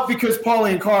 but because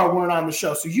Paulie and Cara weren't on the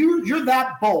show. So you're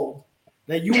that bold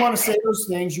that you want to say those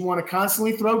things. You want to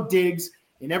constantly throw digs.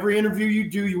 In every interview you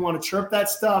do, you want to chirp that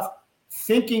stuff,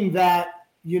 thinking that,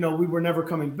 we were never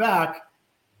coming back.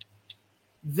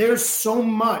 There's so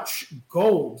much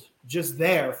gold just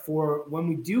there for when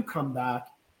we do come back.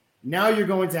 Now you're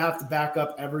going to have to back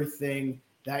up everything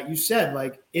that you said.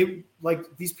 Like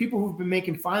these people who've been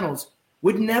making finals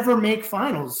would never make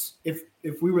finals if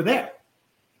we were there.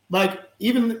 Like,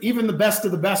 even the best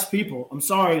of the best people. I'm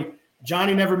sorry,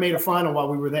 Johnny never made a final while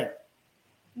we were there.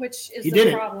 Which is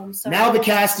the problem. So. Now the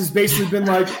cast has basically been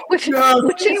like,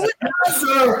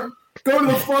 sir, go to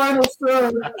the final,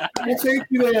 sir. We'll take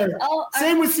you there.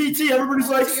 Same with CT. Everybody's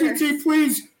like, CT,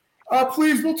 please,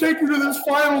 we'll take you to this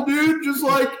final, dude. Just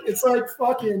like, it's like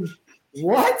fucking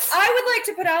what? I would like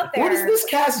to put out there. What is this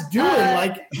cast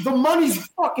doing? The money's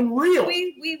fucking real.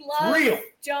 We love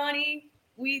Johnny.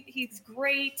 He's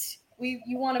great.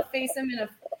 You want to face him in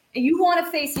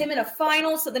a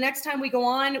final. So the next time we go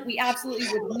on, we absolutely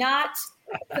would not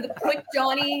put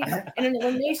Johnny in an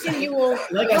elimination. You will.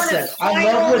 Like I said, I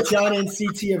love what Johnny and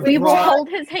CT have. We will hold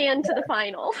his hand to the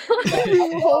final. We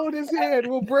will hold his hand.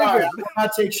 We'll bring it. I'll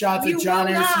take shots at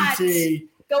Johnny and CT.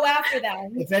 Go after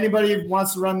them. If anybody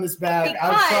wants to run this back,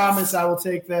 I promise I will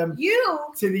take them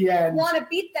to the end. You want to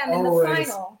beat them in the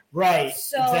final. Right.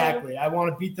 So exactly. I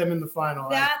want to beat them in the final.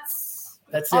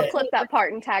 That's I'll clip that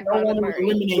part and tag Ronan Murray.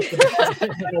 Eliminate them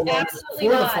Absolutely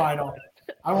for the final.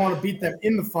 I want to beat them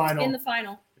in the final. In the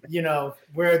final.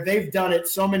 Where they've done it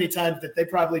so many times that they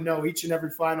probably know each and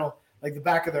every final like the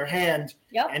back of their hand.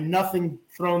 Yep. And nothing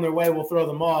thrown their way will throw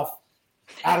them off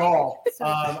at all.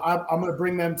 I'm going to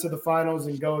bring them to the finals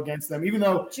and go against them. Even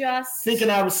though thinking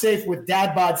I was safe with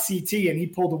Dad Bod CT and he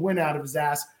pulled a win out of his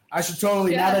ass, I should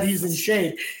totally, now that he's in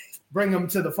shape, bring him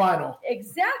to the final.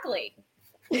 Exactly.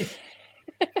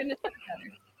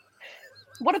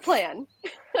 What a plan.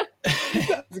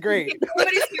 That's great.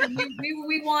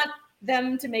 We want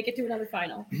them to make it to another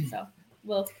final. So,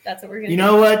 well, that's what we're going to do. You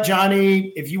know what,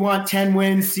 Johnny? If you want 10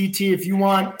 wins, CT, if you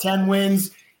want 10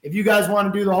 wins, if you guys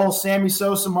want to do the whole Sammy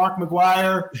Sosa, Mark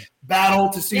McGwire battle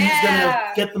to see who's going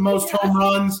to get the most home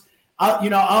runs,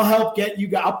 I'll help get you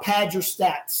guys. I'll pad your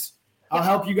stats. I'll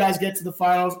help you guys get to the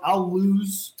finals. I'll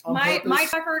lose. My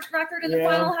record in the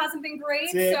final hasn't been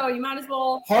great, so you might as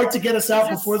well. Hard to get us out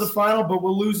before the final, but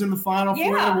we'll lose in the final for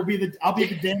you. I'll be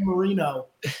the Dan Marino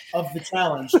of the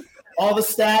challenge. All the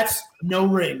stats, no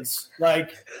rings.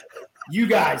 Like you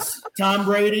guys, Tom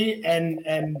Brady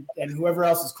and whoever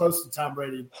else is close to Tom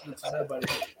Brady.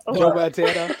 Joe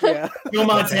Montana, yeah. Joe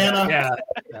Montana,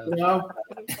 yeah.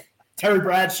 Terry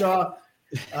Bradshaw.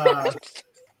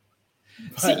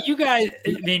 See, you guys,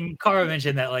 I mean, Cara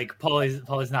mentioned that like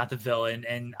Paulie's not the villain,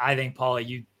 and I think Paulie,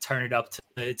 you turn it up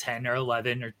to 10 or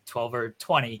 11 or 12 or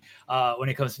 20 when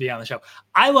it comes to being on the show.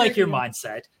 I like your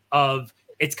mindset of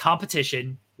it's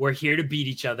competition. We're here to beat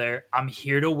each other. I'm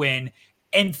here to win,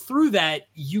 and through that,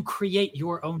 you create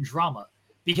your own drama.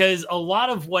 Because a lot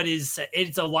of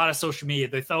it's a lot of social media.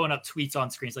 They're throwing up tweets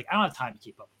on screens. Like, I don't have time to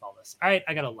keep up with all this. All right,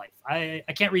 I got a life. I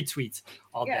can't read tweets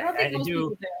all day. I don't think most people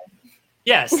do.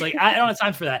 Yes, like I don't have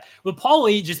time for that. But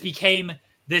Paulie just became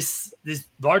this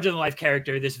larger than life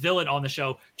character, this villain on the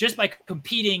show, just by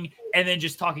competing and then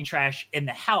just talking trash in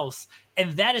the house.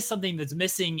 And that is something that's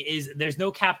missing. Is there's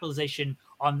no capitalization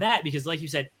on that because, like you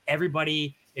said,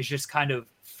 everybody is just kind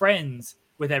of friends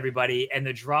with everybody, and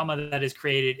the drama that is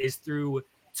created is through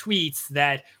tweets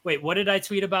that, wait, what did I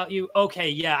tweet about you? Okay,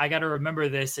 yeah, I got to remember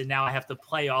this, and now I have to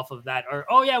play off of that. Or,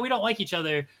 oh yeah, we don't like each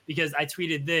other because I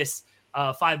tweeted this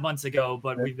 5 months ago,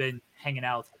 but we've been hanging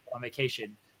out on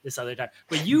vacation this other time.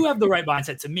 But you have the right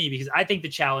mindset to me because I think the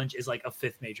challenge is like a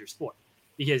fifth major sport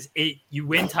because you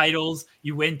win titles,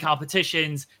 you win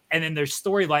competitions, and then there's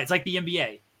storylines like the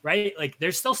NBA, right? Like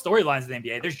there's still storylines in the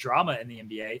NBA. There's drama in the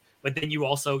NBA, but then you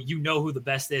also, who the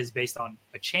best is based on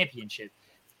a championship.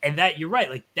 And that you're right.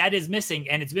 Like that is missing.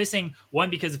 And it's missing one,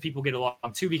 because if people get along,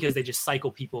 two, because they just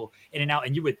cycle people in and out.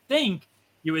 And you would think,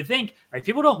 right?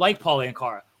 People don't like Paulie and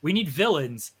Cara. We need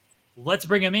villains. Let's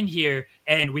bring them in here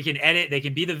and we can edit. They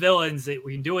can be the villains.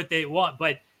 We can do what they want.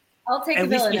 But I'll take at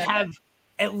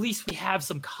least we have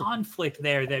some conflict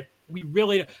there that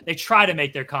they try to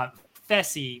make their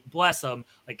Fessy, bless him,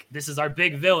 like this is our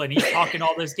big villain. He's talking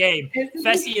all this game.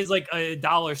 Fessy is like a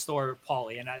dollar store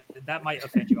Paulie, and that might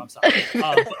offend you. I'm sorry,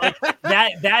 but like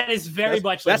that is very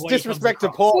much like that's disrespect to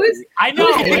Paul. I know.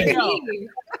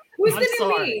 Who's the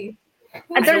new me?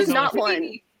 There's not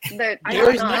one. They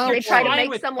try to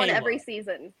make someone every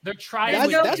season. They're trying.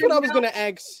 That's what I was going to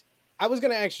ask. I was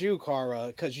going to ask you, Cara,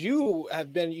 because you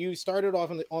started off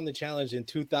on the challenge in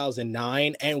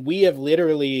 2009, and we have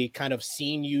literally kind of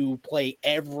seen you play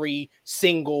every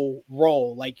single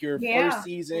role. Like your first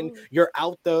season, you're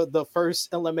out the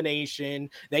first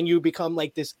elimination, then you become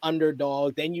like this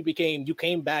underdog, then you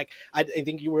came back. I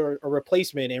think you were a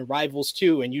replacement in Rivals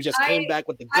 2, and you just came back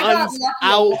with the guns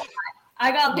out. I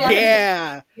got lucky.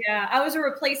 Yeah. I was a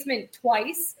replacement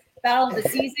twice. Battle of the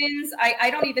Seasons.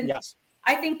 I don't even. Yes.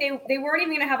 I think they weren't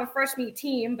even going to have a fresh meat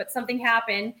team, but something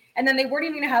happened. And then they weren't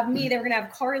even going to have me. They were going to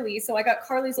have Carly. So I got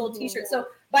Carly's old t-shirt. So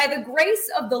by the grace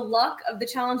of the luck of the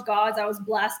challenge gods, I was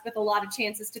blessed with a lot of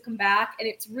chances to come back. And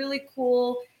it's really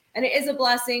cool. And it is a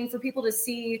blessing for people to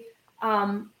see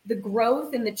the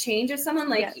growth and the change of someone.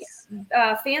 Like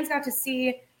fans got to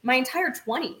see my entire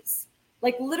 20s.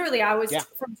 Like literally I was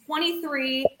from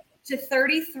 23 to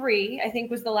 33, I think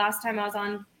was the last time I was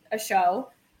on a show.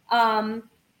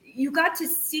 You got to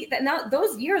see that now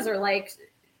those years are like,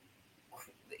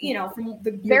 from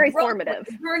the very formative,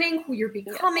 learning who you're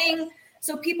becoming. Yes.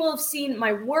 So people have seen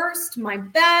my worst, my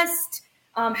best,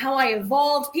 how I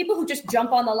evolved. People who just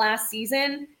jump on the last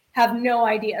season have no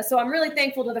idea. So I'm really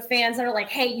thankful to the fans that are like,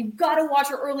 hey, you got to watch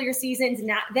her earlier seasons.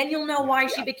 Then you'll know why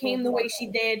she became the way she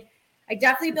did. I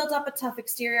definitely built up a tough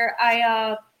exterior.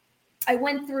 I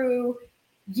went through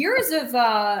years of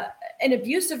an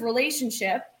abusive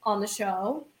relationship on the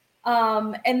show.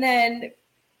 And then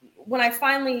when I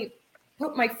finally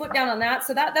put my foot down on that,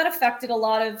 so that affected a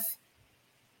lot of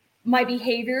my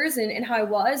behaviors and how I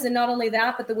was. And not only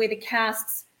that, but the way the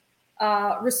casts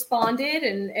responded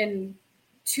and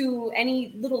to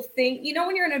any little thing,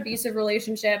 when you're in an abusive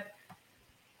relationship,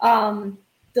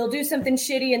 they'll do something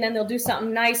shitty and then they'll do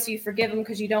something nice. So you forgive them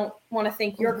because you don't want to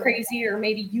think you're crazy or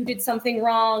maybe you did something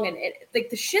wrong. And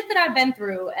like the shit that I've been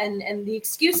through and the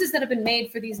excuses that have been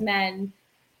made for these men,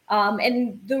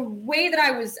 And the way that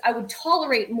I would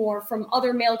tolerate more from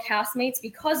other male castmates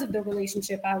because of the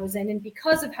relationship I was in and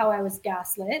because of how I was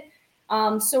gaslit.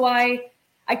 So I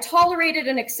tolerated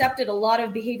and accepted a lot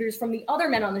of behaviors from the other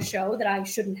men on the show that I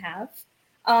shouldn't have.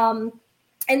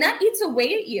 And that eats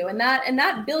away at you, and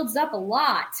that builds up a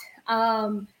lot.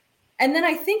 And then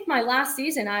I think my last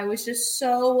season, I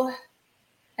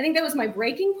think that was my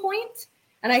breaking point.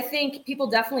 And I think people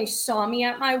definitely saw me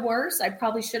at my worst. I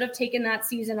probably should have taken that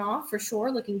season off for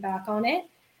sure, looking back on it.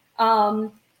 I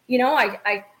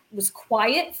was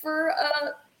quiet for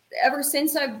ever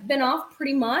since I've been off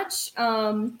pretty much.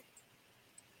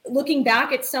 Looking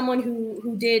back at someone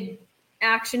who did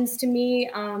actions to me,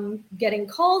 getting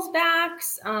calls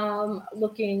backs,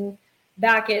 looking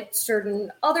back at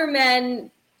certain other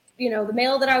men, the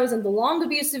male that I was in the long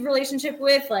abusive relationship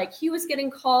with, like he was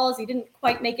getting calls. He didn't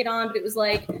quite make it on, but it was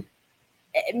like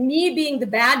me being the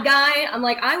bad guy. I'm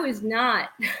like, I was not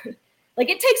like,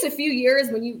 it takes a few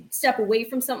years when you step away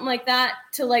from something like that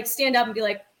to like stand up and be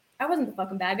like, I wasn't the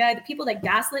fucking bad guy. The people that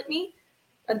gaslit me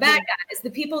are the bad guys. The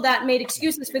people that made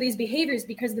excuses for these behaviors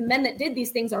because the men that did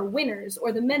these things are winners,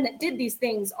 or the men that did these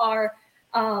things are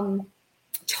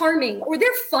charming, or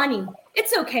they're funny.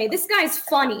 It's okay. This guy's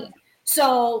funny.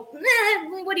 So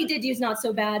what he did to you is not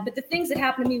so bad, but the things that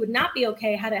happened to me would not be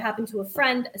okay had it happened to a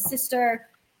friend, a sister,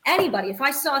 anybody. If I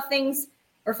saw things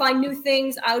or if I knew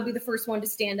things, I would be the first one to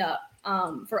stand up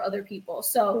for other people.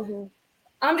 So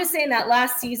I'm just saying that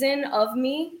last season of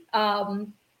me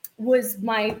was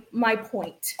my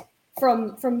point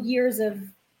from years of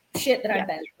shit that I've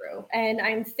been through. And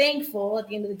I'm thankful at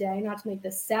the end of the day, not to make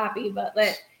this sappy, but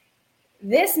that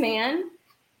this man,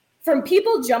 from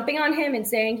people jumping on him and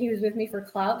saying he was with me for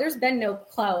clout, there's been no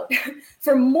clout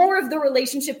for more of the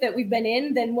relationship that we've been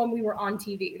in than when we were on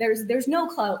TV. There's no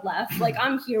clout left. Like,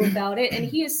 I'm here without it. And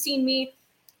he has seen me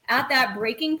at that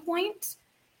breaking point.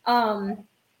 And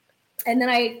then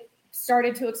I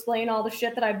started to explain all the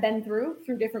shit that I've been through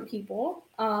different people,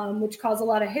 which caused a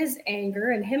lot of his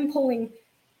anger and him pulling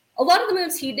a lot of the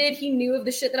moves he did. He knew of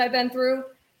the shit that I've been through,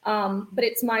 but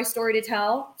it's my story to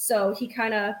tell. So he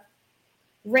kind of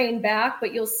rein back,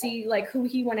 but you'll see like who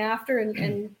he went after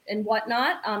and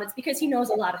whatnot. It's because he knows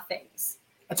a lot of things.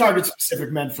 I target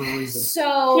specific men for a reason.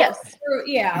 So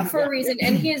for a reason.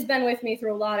 And he has been with me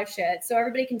through a lot of shit. So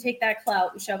everybody can take that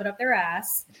clout and shove it up their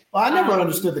ass. Well, I never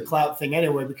understood the clout thing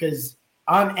anyway, because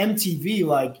on MTV,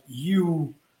 like,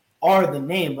 you are the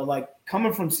name, but like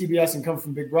coming from CBS and coming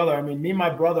from Big Brother, I mean, me and my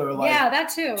brother are like that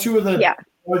too. Two of the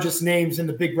largest names in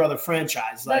the Big Brother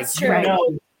franchise. Like, that's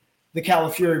true. The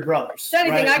Calafiore brothers. If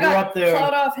anything, right? I got up there.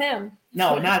 Clout off him.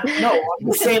 No. I'm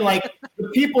just saying, like,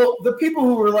 the people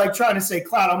who were like trying to say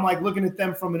clout, I'm like looking at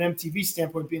them from an MTV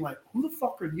standpoint, being like, who the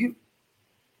fuck are you?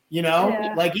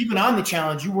 Like, even on the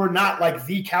challenge, you were not like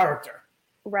the character.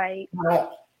 Right. At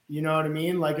all. You know what I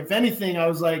mean? Like, if anything, I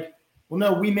was like, well,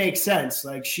 no, we make sense.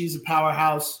 Like, she's a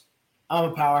powerhouse.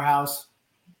 I'm a powerhouse.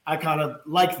 I kind of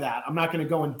like that. I'm not going to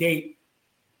go and date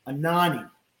a Nani.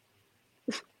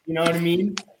 You know what I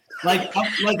mean? Like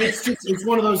it's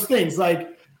one of those things.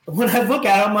 Like, when I look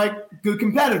at it, I'm like, good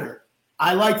competitor.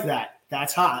 I like that.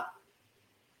 That's hot.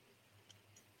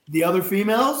 The other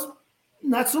females,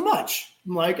 not so much.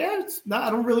 I'm like, it's not, I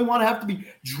don't really want to have to be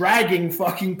dragging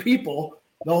fucking people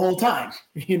the whole time.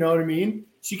 You know what I mean?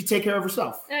 She could take care of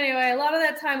herself. Anyway, a lot of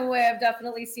that time away, I've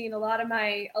definitely seen a lot of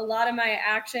my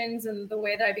actions, and the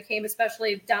way that I became,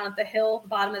 especially down at the hill, the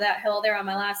bottom of that hill there on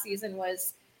my last season,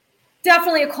 was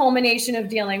definitely a culmination of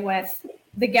dealing with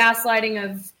the gaslighting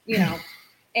of,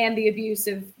 and the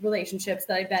abusive relationships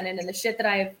that I've been in, and the shit that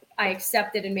I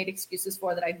accepted and made excuses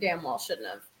for that I damn well shouldn't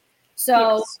have.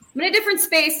 So yes. I'm in a different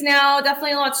space now,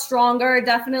 definitely a lot stronger,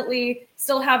 definitely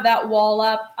still have that wall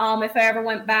up. If I ever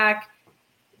went back,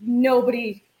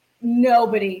 nobody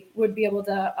would be able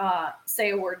to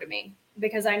say a word to me,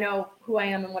 because I know who I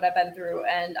am and what I've been through,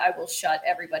 and I will shut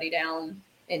everybody down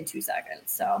in 2 seconds.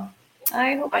 So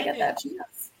I hope I get that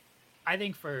chance. I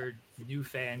think for new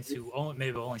fans who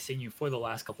maybe have only seen you for the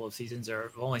last couple of seasons, or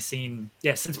have only seen,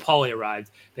 since Paulie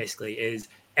arrived, basically, is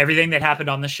everything that happened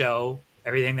on the show,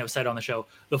 everything that was said on the show,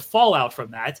 the fallout from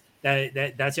that's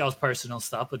y'all's personal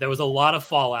stuff, but there was a lot of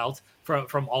fallout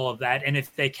from all of that. And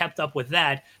if they kept up with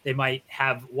that, they might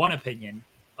have one opinion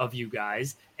of you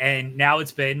guys. And now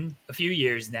it's been a few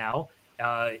years now.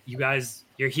 You guys,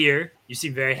 you're here. You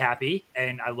seem very happy,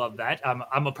 and I love that.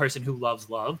 I'm a person who loves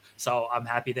love, so I'm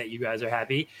happy that you guys are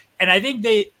happy. And I think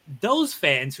those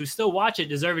fans who still watch it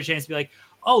deserve a chance to be like,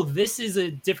 oh, this is a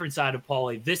different side of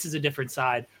Paulie. This is a different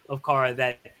side of Cara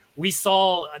that we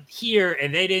saw here,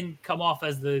 and they didn't come off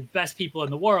as the best people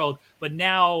in the world, but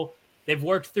now they've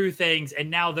worked through things,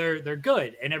 and now they're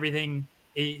good, and everything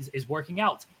is working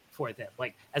out for them.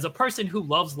 Like, as a person who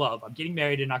loves love, I'm getting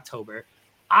married in October.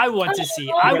 I want to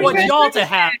see. I want y'all to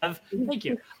have. Thank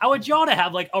you. I want y'all to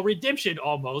have like a redemption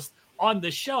almost on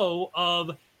the show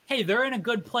of, hey, they're in a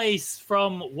good place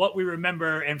from what we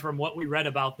remember and from what we read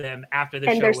about them after the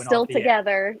show. And they're still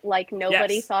together, like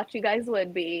nobody thought you guys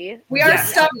would be. We are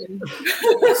stubborn.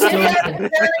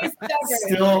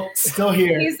 Still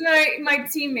here. He's my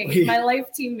teammate, my life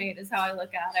teammate is how I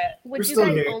look at it. Would you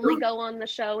guys only go on the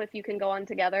show if you can go on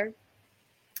together?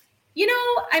 You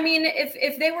know, I mean,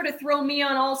 if they were to throw me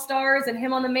on All Stars and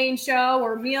him on the main show,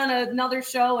 or me on another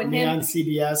show and me him on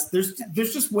CBS,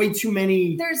 there's just way too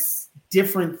many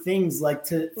different things like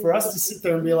for us to sit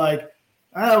there and be like,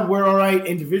 we're all right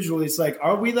individually. It's like,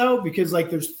 are we though? Because like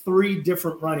there's 3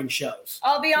 different running shows.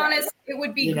 I'll be honest, it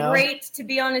would be great to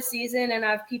be on a season and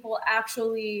have people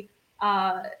actually,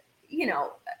 not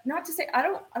to say I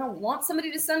don't want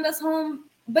somebody to send us home,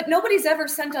 but nobody's ever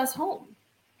sent us home.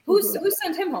 Who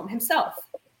sent him home? Himself,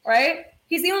 right?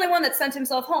 He's the only one that sent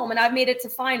himself home, and I've made it to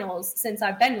finals since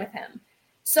I've been with him.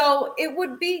 So it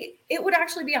would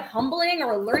actually be a humbling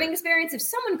or a learning experience if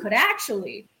someone could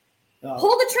actually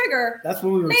pull the trigger. That's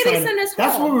what we were maybe trying. Send us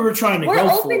that's home. what we were trying to go for.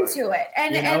 We're open to it,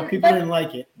 and people didn't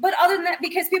like it. But other than that,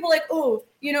 because people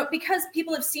because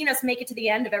people have seen us make it to the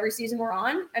end of every season we're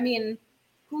on. I mean,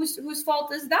 whose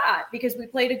fault is that? Because we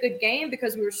played a good game,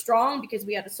 because we were strong, because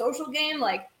we had a social game,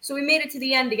 so we made it to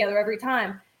the end together every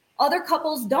time. Other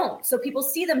couples don't, so people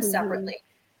see them separately.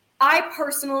 I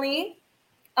personally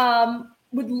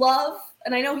would love,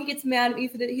 and I know he gets mad at me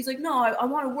for that. He's like, no, I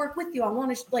want to work with you. I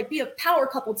want to be a power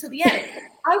couple to the end.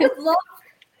 I would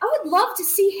love to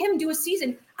see him do a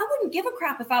season. I wouldn't give a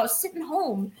crap if I was sitting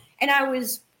home and I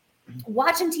was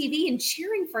watching TV and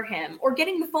cheering for him, or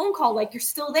getting the phone call like, you're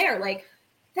still there. Like,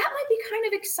 that might be kind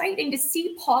of exciting to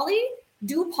see Paulie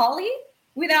do Paulie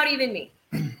without even me.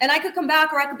 And I could come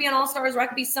back, or I could be on All Stars, or I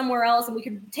could be somewhere else, and we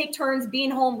could take turns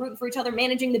being home, rooting for each other,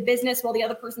 managing the business while the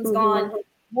other person's gone,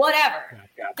 whatever.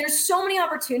 There's so many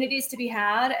opportunities to be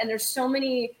had, and there's so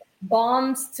many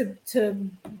bombs to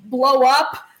blow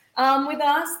up with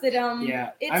us that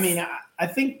I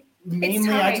think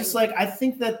mainly I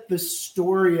think that the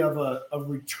story of a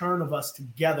return of us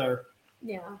together.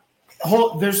 Yeah.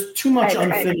 There's too much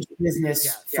unfinished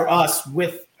business for us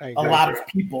with a lot of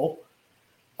people,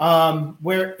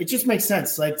 where it just makes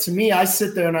sense. Like, to me, I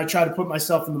sit there and I try to put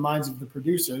myself in the minds of the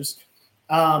producers,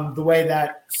 the way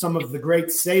that some of the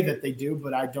greats say that they do,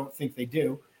 but I don't think they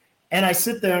do. And I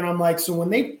sit there and I'm like, so when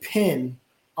they pin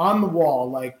on the wall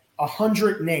like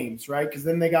 100 names, right? Because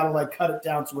then they got to cut it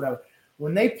down to whatever.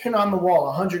 When they pin on the wall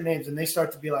 100 names and they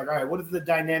start to be like, all right, what is the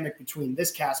dynamic between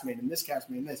this castmate and this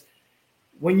castmate and this?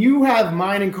 When you have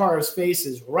mine and Cara's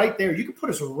faces right there, you could put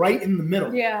us right in the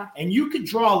middle. Yeah. And you could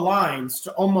draw lines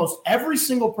to almost every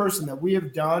single person that we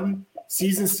have done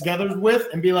seasons together with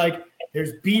and be like,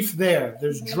 there's beef there.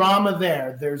 There's drama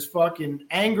there. There's fucking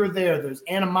anger there. There's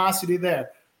animosity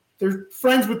there. They're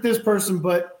friends with this person,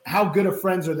 but how good of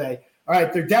friends are they? All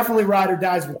right, they're definitely ride or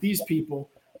dies with these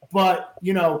people, but,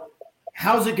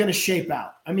 how's it going to shape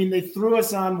out? I mean, they threw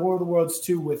us on War of the Worlds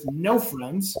 2 with no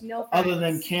friends other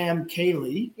than Cam,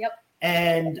 Kaylee. Yep.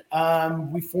 And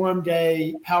we formed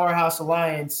a powerhouse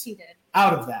alliance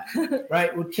out of that,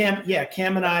 right? With Cam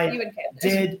and I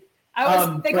did.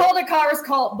 They called it Cara's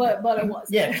cult, but it was.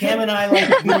 Yeah, Cam and I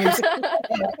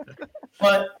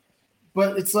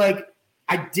but it's like,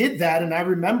 I did that, and I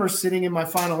remember sitting in my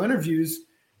final interviews,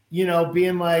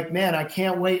 being like, man, I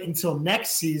can't wait until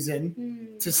next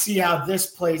season to see how this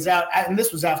plays out. And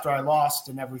this was after I lost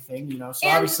and everything, So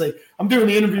obviously I'm doing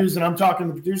the interviews and I'm talking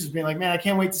to the producers being like, man, I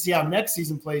can't wait to see how next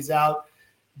season plays out.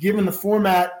 Given the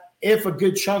format, if a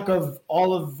good chunk of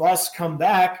all of us come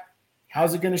back,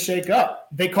 how's it going to shake up?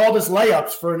 They called us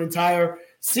layups for an entire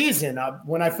season.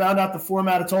 When I found out the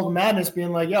format of Total Madness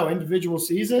being like, yo, individual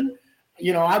season,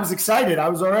 I was excited. I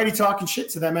was already talking shit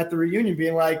to them at the reunion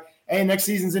being like, hey, next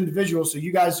season's individual, so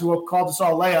you guys who have called us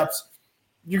all layups,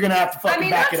 you're going to have to fucking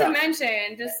back it up. Not to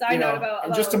mention, just side note about...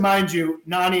 And just to mind you,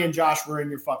 Nani and Josh were in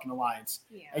your fucking alliance,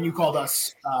 and you called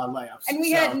us layups. And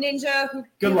we had Ninja,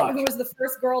 who was the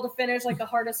first girl to finish the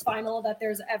hardest final that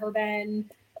there's ever been.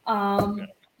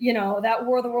 That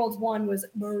War of the Worlds 1 was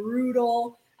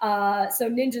brutal. So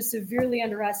Ninja's severely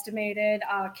underestimated.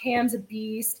 Cam's a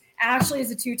beast. Ashley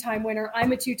is a 2-time winner.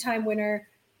 I'm a 2-time winner.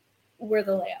 We're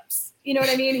the layups. You know what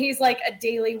I mean? He's like a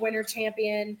daily winner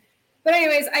champion. But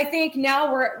anyways, I think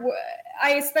now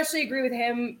I especially agree with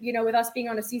him, with us being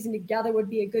on a season together would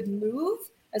be a good move,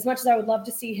 as much as I would love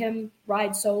to see him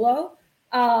ride solo.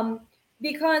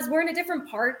 because we're in a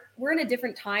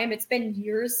different time. It's been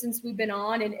years since we've been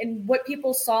on, and what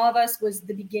people saw of us was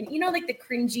the beginning, like the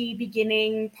cringy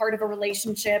beginning part of a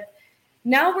relationship.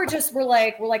 Now we're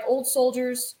like old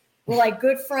soldiers. We're like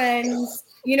good friends.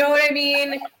 You know what I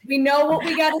mean? We know what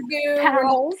we got to do.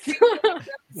 Pals. We're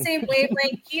the same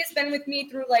wavelength. He has been with me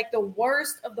through like the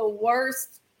worst of the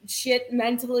worst shit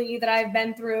mentally that I've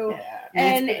been through. Yeah.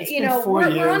 And, it's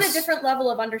we're on a different level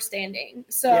of understanding.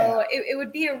 So it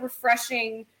would be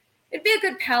it'd be a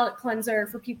good palate cleanser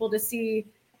for people to see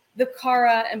the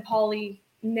Cara and Paulie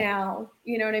now,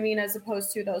 you know what I mean? As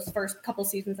opposed to those first couple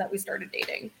seasons that we started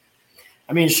dating.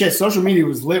 I mean, shit, social media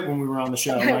was lit when we were on the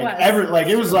show.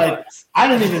 It was like, I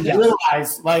didn't even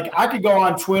realize, like, I could go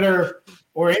on Twitter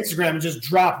or Instagram and just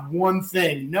drop one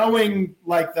thing, knowing,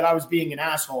 like, that I was being an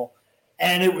asshole,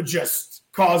 and it would just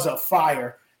cause a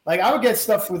fire. Like, I would get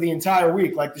stuff for the entire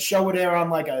week. Like, the show would air on,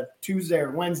 like, a Tuesday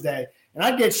or Wednesday, and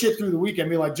I'd get shit through the weekend,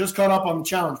 be like, just caught up on the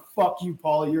challenge. Fuck you,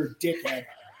 Paulie, you're a dickhead.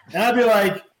 And I'd be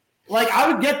like,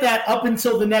 I would get that up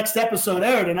until the next episode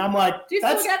aired, and I'm like, do you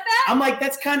still get that? I'm like,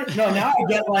 that's kind of, no, now I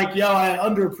get like, yo, I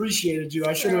underappreciated you.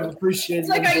 I should have appreciated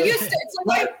you. It's like I used to. It's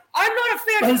like, I'm not a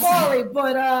fan of Paulie,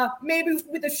 but maybe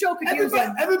with the show could use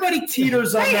it. Everybody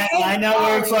teeters on that line now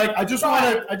where it's like, I just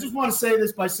want to say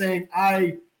this by saying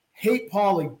I hate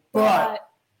Paulie, but,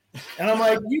 and I'm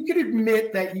like, you could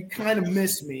admit that you kind of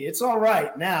miss me. It's all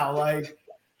right now. Like,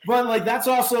 but like, that's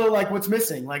also like what's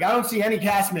missing. Like, I don't see any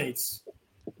castmates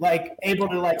like able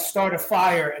to like start a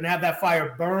fire and have that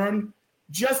fire burn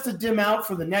just to dim out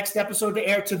for the next episode to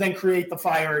air to then create the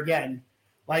fire again.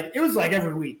 Like, it was like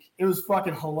every week. It was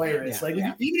fucking hilarious.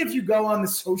 Even if you go on the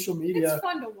social media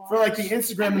for like the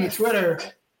Instagram and the Twitter,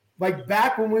 like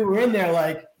back when we were in there,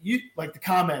 like the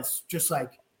comments just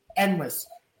like endless.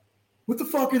 What the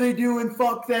fuck are they doing?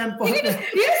 Fuck them. Fuck you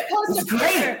just post a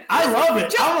picture. I love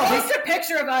it. Just post a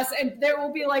picture of us, and there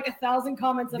will be like 1,000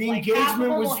 comments of the like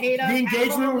engagement was hate us. The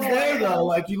engagement was there though.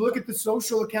 Like, you look at the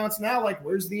social accounts now, like,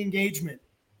 where's the engagement?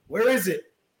 Where is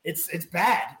it? It's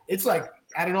bad. It's like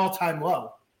at an all-time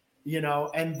low,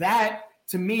 and that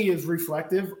to me is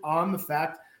reflective on the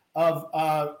fact of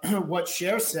what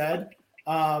Cher said,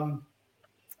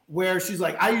 where she's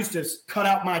like, I used to cut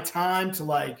out my time to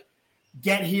like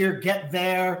get here, get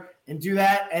there, and do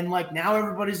that. And like now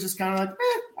everybody's just kind of like,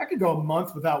 I could go a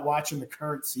month without watching the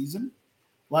current season.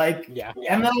 Like,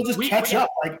 and then I'll just catch up.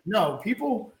 Like, no,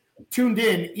 people tuned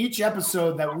in each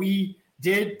episode that we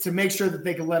did to make sure that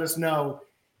they could let us know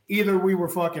either we were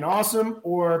fucking awesome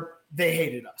or they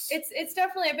hated us. It's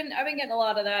definitely, I've been getting a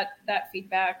lot of that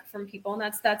feedback from people, and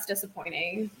that's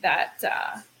disappointing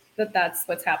that's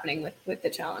what's happening with the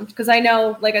challenge. Because I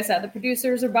know, like I said, the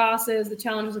producers are bosses, the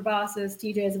challengers are bosses,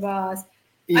 TJ is a boss.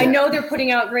 Yeah. I know they're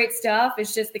putting out great stuff.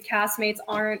 It's just the castmates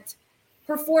aren't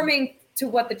performing to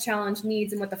what the challenge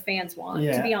needs and what the fans want,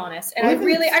 to be honest. And I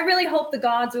really hope the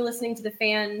gods are listening to the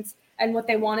fans and what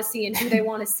they want to see and who they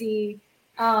want to see.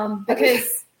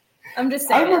 Because I'm just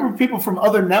saying. I remember people from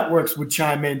other networks would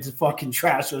chime in to fucking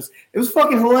trash us. It was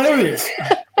fucking hilarious.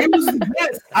 It was the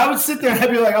best. I would sit there and I'd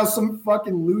be like, oh, some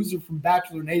fucking loser from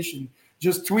Bachelor Nation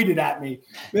just tweeted at me.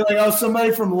 Be like, oh,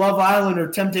 somebody from Love Island or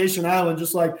Temptation Island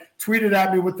just like tweeted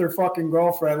at me with their fucking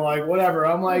girlfriend, like whatever.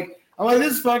 I'm like,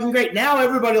 this is fucking great. Now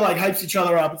everybody like hypes each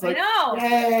other up. It's like,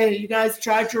 hey, you guys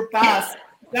tried your best.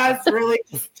 You guys really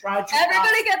tried your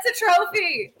Everybody gets a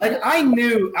trophy. Like, I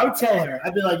would tell her,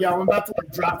 I'd be like, yo, I'm about to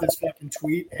like drop this fucking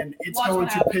tweet and it's going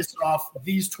to piss off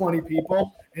these 20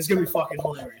 people. It's going to be fucking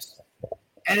hilarious.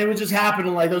 And it would just happen,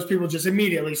 and like those people just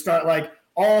immediately start like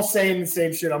all saying the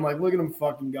same shit. I'm like, look at them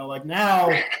fucking go. Like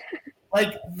now,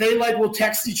 like they like will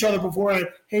text each other before.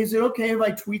 Hey, is it okay if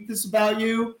I tweet this about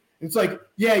you? It's like,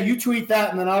 yeah, you tweet that,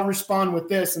 and then I'll respond with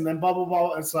this, and then blah blah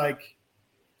blah. It's like,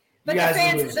 but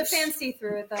the fans see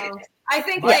through it though. I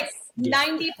think like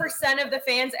 90% of the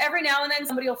fans. Every now and then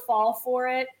somebody will fall for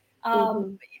it.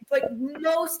 But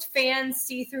most fans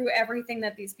see through everything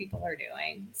that these people are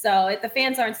doing. So the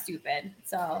fans aren't stupid.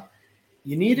 So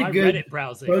you need a good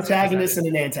protagonist and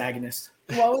an antagonist.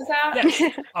 What was that?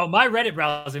 Yeah. Oh, my Reddit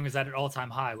browsing was at an all-time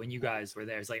high when you guys were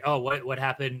there. It's like, oh, what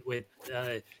happened with?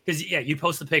 Because you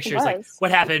post the pictures like,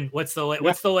 what happened? What's the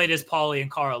latest Paulie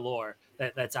and Cara lore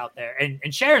that's out there?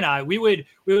 And Cher and I, we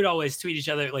would always tweet each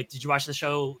other like, did you watch the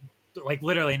show? Like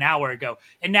literally an hour ago.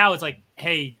 And now it's like,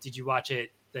 hey, did you watch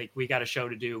it? Like, we got a show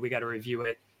to do. We got to review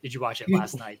it. Did you watch it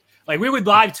last night? Like, we would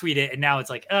live tweet it, and now it's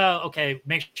like, oh, okay,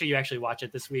 make sure you actually watch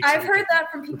it this week. I've heard that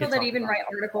from people that even write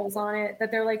articles on it, that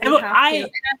they're like, I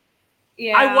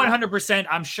 100%,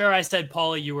 I'm sure I said,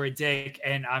 Paulie, you were a dick,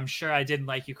 and I'm sure I didn't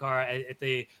like you, Cara, at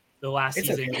the the last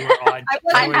season you were on.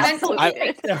 I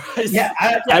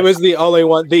was the only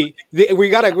one. We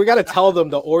gotta tell them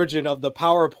the origin of the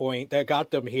PowerPoint that got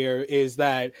them here is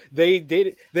that they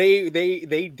didn't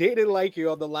like you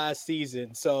on the last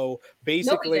season. So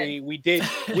basically, we did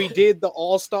the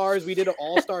All-Stars. We did an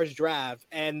All-Stars draft,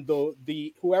 and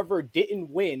the whoever didn't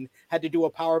win had to do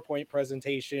a PowerPoint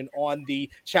presentation on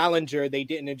the challenger they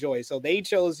didn't enjoy. So they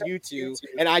chose you two,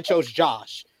 and I chose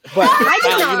Josh. But I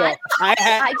did not. you know,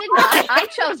 I did not. I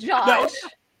chose Josh. No.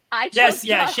 I chose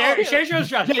Josh. Share chose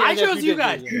Josh. I chose you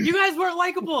guys. Yeah. You guys weren't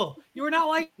likable. You were not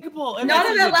likable. Not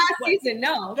in the last season,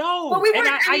 no. No. But we weren't.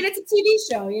 I mean, it's a TV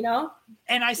show, you know.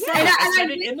 And I said, I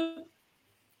said it in the.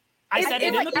 I said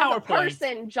it in the PowerPoint.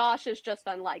 Person, Josh is just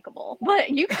unlikable, but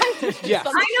you guys.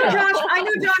 I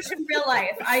know Josh in real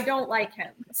life. I don't like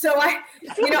him, so I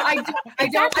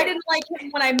didn't like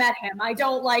him when I met him. I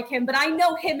don't like him, but I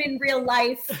know him in real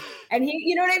life, and he,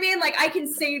 you know what I mean? Like I can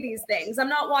say these things. I'm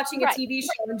not watching a TV show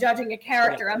and judging a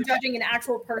character. I'm judging an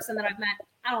actual person that I've met.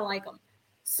 I don't like him,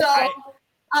 so.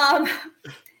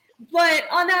 But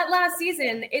on that last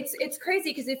season, it's crazy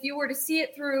because if you were to see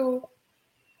it through.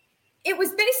 It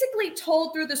was basically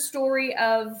told through the story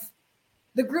of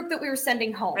the group that we were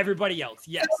sending home. Everybody else,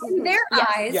 yes. So in their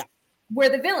eyes were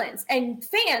the villains, and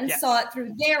fans saw it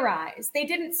through their eyes. They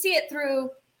didn't see it through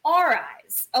our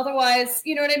eyes. Otherwise,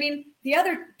 you know what I mean? The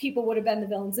other people would have been the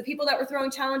villains. The people that were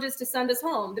throwing challenges to send us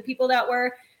home. The people that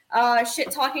were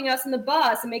shit-talking us in the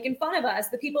bus and making fun of us.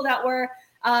 The people that were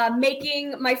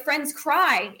making my friends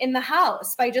cry in the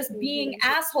house by just being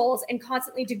assholes and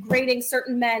constantly degrading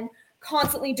certain men,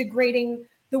 constantly degrading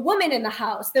the woman in the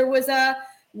house. There was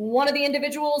one of the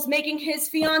individuals making his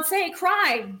fiance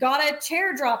cry, got a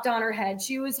chair dropped on her head.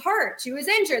 She was hurt. She was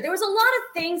injured. There was a lot of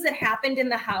things that happened in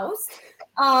the house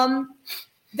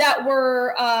that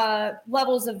were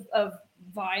levels of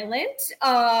violent.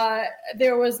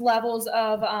 There was levels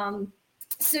of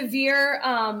severe,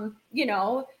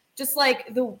 just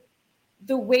like the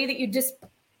way that you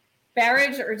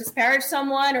disparage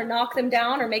someone or knock them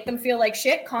down or make them feel like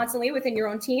shit constantly within your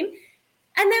own team.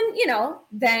 And then,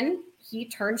 then he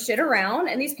turned shit around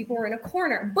and these people were in a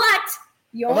corner. But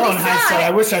you only in hindsight, I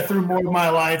wish I threw more of my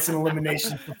alliance in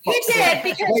elimination. You did,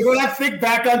 because like when I think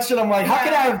back on shit, I'm like, how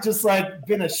could I have just like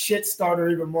been a shit starter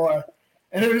even more?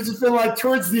 And it was just been like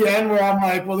towards the end where I'm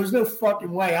like, well, there's no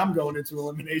fucking way I'm going into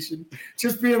elimination.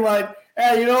 Just being like,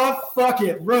 hey, you know what? Fuck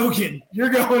it. Rogan, you're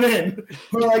going in.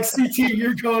 Or like CT,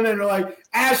 you're going in. Or like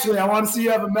Ashley, I want to see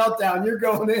you have a meltdown. You're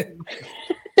going in.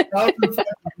 That would be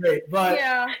fucking great. But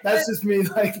that's just me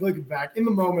like looking back. In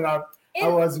the moment, I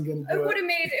wasn't going to do it. It would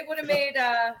have made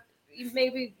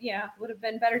maybe, would have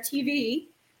been better TV.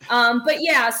 But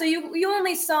yeah, so you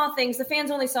only saw things, the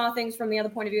fans only saw things from the other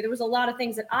point of view. There was a lot of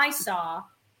things that I saw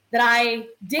that I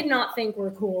did not think were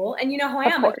cool. And you know how I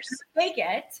am, I fake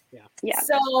it. Yeah.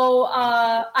 So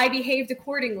I behaved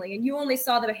accordingly, and you only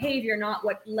saw the behavior, not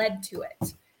what led to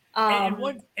it. And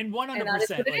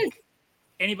 100%, like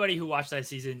anybody who watched that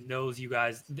season knows you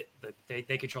guys,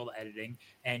 they control the editing,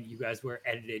 and you guys were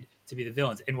edited to be the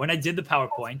villains. And when I did the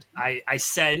PowerPoint, I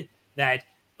said that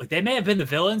like they may have been the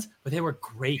villains, but they were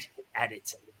great at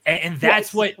it. And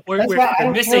that's what we're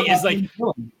missing is like,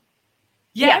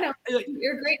 you're a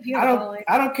great viewer.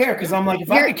 I don't care because I'm like, if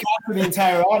I can capture the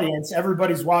entire audience,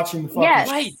 everybody's watching the fucking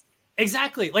shit. Right.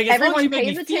 Exactly. Like everyone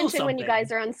pays attention when you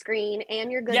guys are on screen, and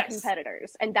you're good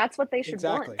competitors, and that's what they should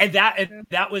want. And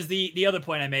that was the other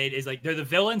point I made is like they're the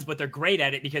villains, but they're great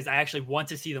at it because I actually want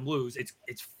to see them lose. It's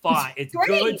fun. It's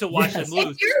good to watch them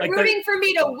lose. If you're rooting for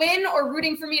me to win or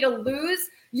rooting for me to lose,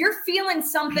 you're feeling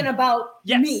something about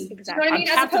me. Exactly. You know what I mean?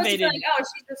 As opposed to like, oh,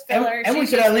 she's this filler. And we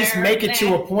should at least make it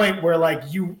to a point where like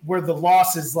where the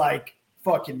loss is like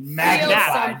fucking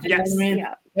magnified. You know what I mean?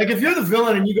 Yeah. Like if you're the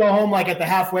villain and you go home like at the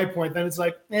halfway point, then it's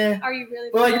like, Are you really?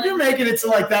 But like if you're making it to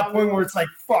like that point where it's like,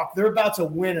 fuck, they're about to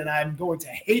win and I'm going to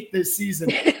hate this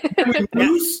season. And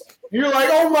lose, and you're like,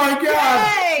 oh my god,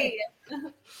 hey!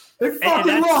 they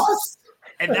fucking lost.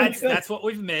 And that's what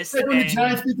we've missed. Like when the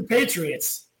Giants beat the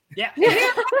Patriots. Yeah. We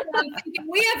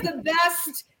have the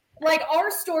best. Like our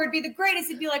story would be the greatest.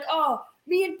 It'd be like, oh,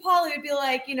 me and Paulie would be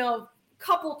like,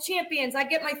 couple champions. I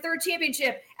get my third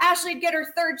championship. Ashley'd get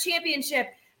her third championship.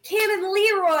 Cam and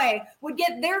Leroy would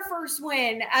get their first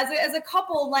win as a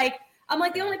couple. Like I'm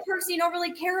like the only person you don't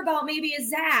really care about maybe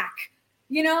is Zach.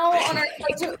 On our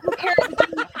who cares?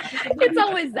 It's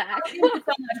always Zach.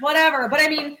 Whatever. But I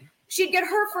mean, she'd get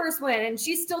her first win, and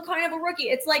she's still kind of a rookie.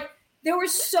 It's like there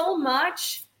was so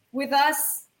much with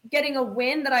us getting a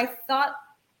win that I thought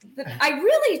that I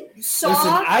really saw.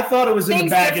 Listen, I thought it was in the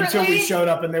bag until we showed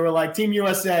up, and they were like, "Team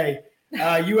USA,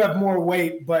 you have more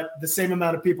weight, but the same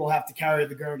amount of people have to carry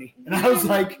the gurney. And I was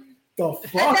like, the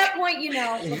fuck? At that point,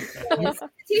 it's a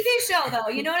TV show, though.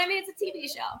 You know what I mean? It's a TV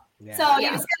show. Yeah. So you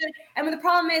just gotta, and when the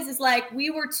problem is like we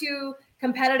were too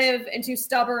competitive and too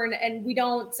stubborn, and we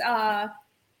don't.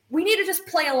 We need to just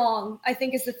play along, I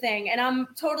think, is the thing. And I'm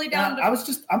totally down to. I'm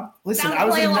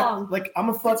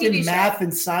a fucking math show.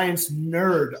 and science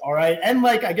nerd, all right? And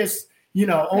like, I guess,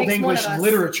 Old English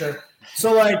literature.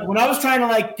 So like when I was trying to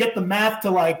like get the math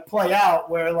to like play out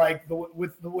where like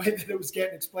with the way that it was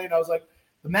getting explained, I was like,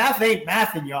 the math ain't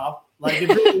mathing, y'all. Like, it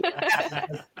really,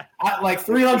 like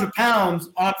 300 pounds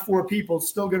on 4 people is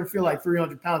still going to feel like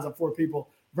 300 pounds on 4 people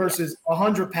versus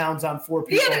 100 pounds on 4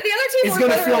 people. The other team is going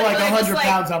to feel like 100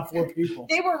 pounds on 4 people.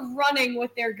 They were running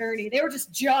with their gurney. They were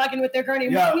just jogging with their gurney.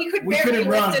 Yeah, we could barely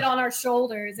lift it on our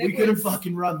shoulders. We couldn't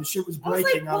fucking run. The shit was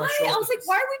breaking on our shoulders. I was like,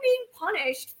 why are we being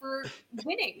punished for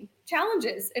winning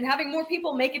challenges and having more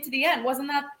people make it to the end? Wasn't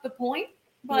that the point?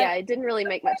 But yeah, it didn't really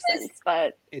make much sense,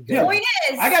 but the point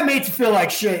is, I got made to feel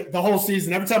like shit the whole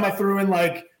season. Every time I threw in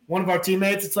like one of our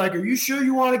teammates, it's like, "Are you sure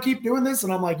you want to keep doing this?"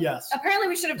 And I'm like, "Yes." Apparently,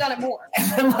 we should have done it more. And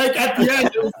then, like at the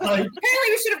end, it was like, apparently,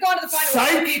 we should have gone to the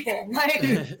final with people.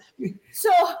 Like,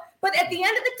 so, but at the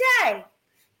end of the day,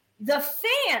 the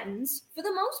fans, for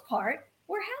the most part,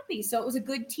 were happy. So it was a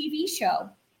good TV show,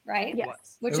 right?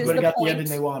 Yes. Which everybody is the got point the ending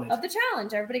they wanted of the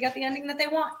challenge. Everybody got the ending that they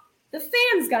want. The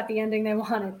fans got the ending they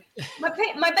wanted.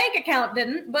 My bank account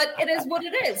didn't, but it is what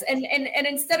it is. And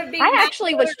instead of being, I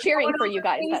actually was cheering for you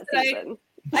guys that season.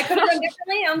 I could have done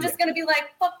differently. I'm just going to be like,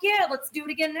 fuck yeah, let's do it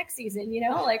again next season.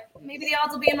 Like maybe the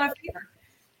odds will be in my favor.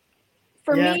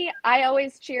 For me, I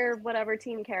always cheer whatever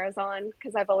team Cara's on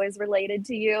because I've always related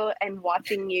to you and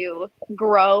watching you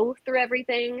grow through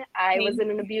everything. I was in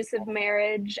an abusive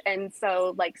marriage, and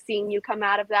so like seeing you come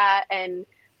out of that and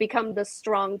become the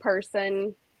strong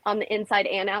person on the inside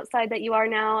and outside that you are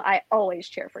now, I always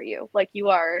cheer for you. Like you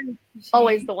are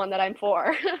always the one that I'm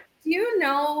for. Do you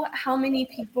know how many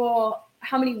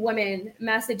women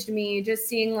messaged me just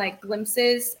seeing like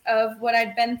glimpses of what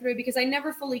I'd been through? Because I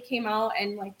never fully came out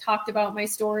and like talked about my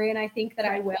story. And I think that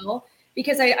I will,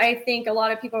 because I think a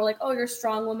lot of people are like, oh, you're a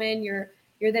strong woman. You're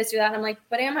this, you're that. And I'm like,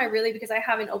 but am I really? Because I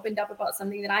haven't opened up about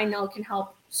something that I know can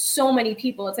help so many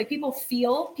people. It's like people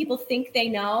think they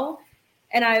know.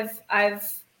 And I've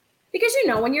because,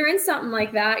 when you're in something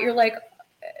like that, you're like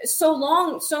so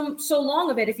long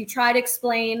of it. If you try to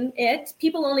explain it,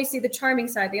 people only see the charming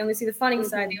side. They only see the funny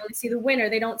side. They only see the winner.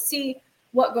 They don't see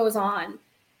what goes on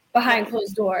behind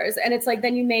closed doors. And it's like,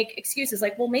 then you make excuses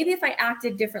like, well, maybe if I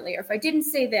acted differently, or if I didn't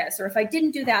say this, or if I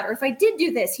didn't do that, or if I did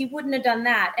do this, he wouldn't have done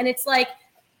that. And it's like,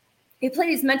 you play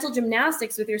these mental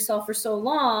gymnastics with yourself for so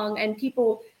long, and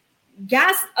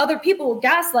other people will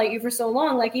gaslight you for so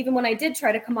long. Like even when I did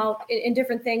try to come out in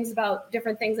different things about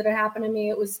different things that had happened to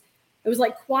me, it was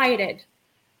like quieted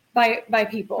by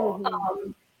people.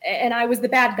 And I was the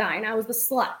bad guy, and I was the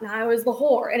slut, and I was the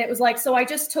whore. And it was like, so I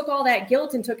just took all that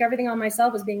guilt and took everything on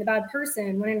myself as being the bad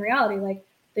person, when in reality, like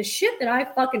the shit that I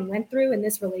fucking went through in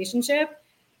this relationship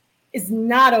is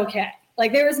not okay.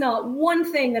 Like there is not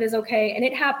one thing that is okay. And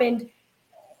it happened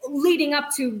leading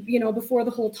up to, before the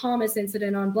whole Thomas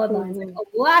incident on Bloodlines, like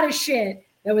a lot of shit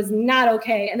that was not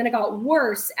okay. And then it got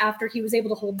worse after he was able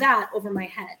to hold that over my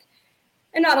head.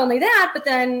 And not only that, but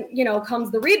then, comes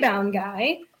the rebound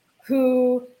guy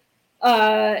who,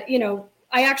 I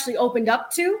actually opened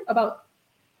up to about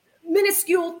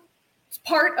minuscule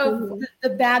part of the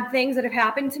bad things that have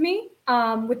happened to me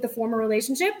with the former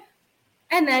relationship.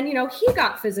 And then, he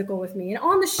got physical with me and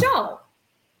on the show.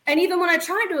 And even when I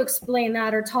tried to explain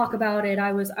that or talk about it,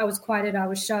 I was quieted. I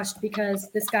was shushed because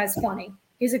this guy's funny.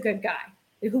 He's a good guy.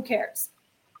 Who cares?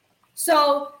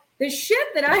 So the shit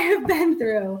that I have been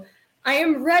through, I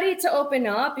am ready to open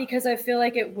up because I feel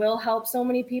like it will help so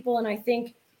many people. And I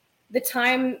think the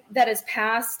time that has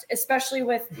passed, especially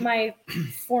with my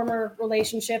former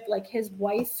relationship, like his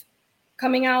wife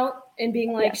coming out and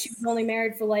being like, she was only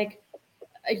married for like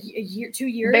a year, 2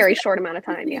 years. Very short amount of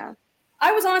time. Yeah.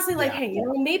 I was honestly like, hey,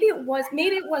 maybe it was me.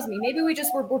 Maybe we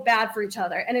just were bad for each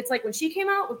other. And it's like when she came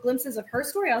out with glimpses of her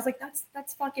story, I was like,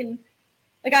 that's fucking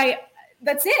like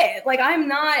that's it. Like I'm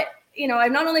not,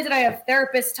 not only did I have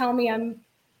therapists tell me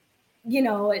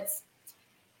it's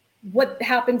what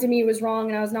happened to me was wrong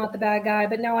and I was not the bad guy,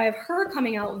 but now I have her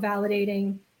coming out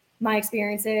validating my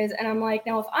experiences. And I'm like,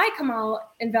 now if I come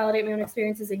out and validate my own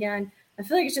experiences again, I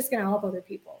feel like it's just going to help other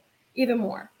people even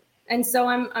more. And so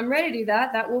I'm ready to do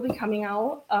that. That will be coming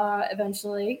out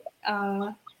eventually.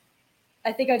 I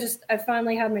think I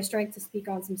finally have my strength to speak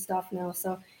on some stuff now.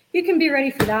 So you can be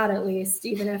ready for that at least,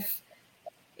 even if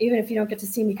you don't get to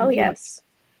see me compete. Oh yes,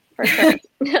 for sure.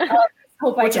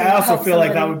 Which I also feel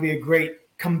like that would be a great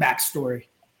comeback story.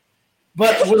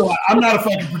 But I'm not a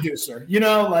fucking producer, you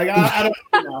know. Like I don't,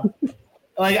 you know,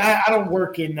 like I don't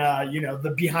work in, you know,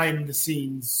 the behind the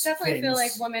scenes. Definitely feel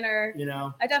like women are, you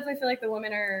know. I definitely feel like the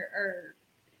women are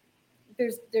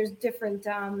there's different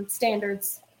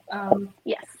standards.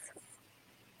 Yes,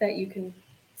 that you can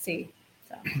see.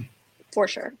 So. For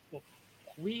sure.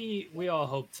 We all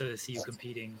hope to see you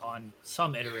competing on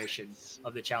some iteration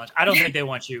of the challenge. I don't think they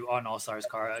want you on All Stars,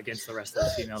 Cara, against the rest of the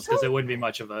females because it wouldn't be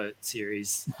much of a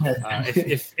series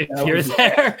if you're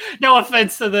there. No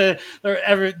offense to the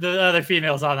other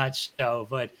females on that show,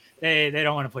 but they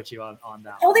don't want to put you on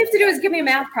that. All they have to do is give me a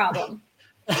math problem.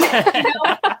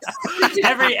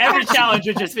 every challenge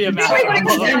would just be a math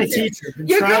problem.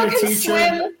 Your girl can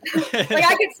swim. Like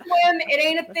I can swim. It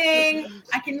ain't a thing.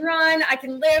 I can run. I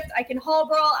can lift. I can haul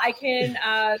brawl. I can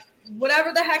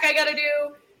whatever the heck I gotta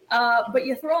do. But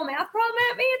you throw a math problem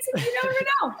at me, you never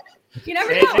know. You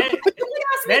never know.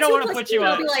 They don't want to put you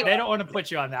on. They don't want to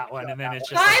put you on that one, and then it's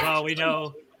just like, well,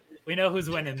 we know who's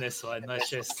winning this one. Let's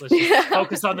just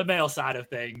focus on the male side of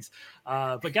things.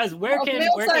 But guys, where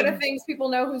can things people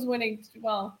know who's winning?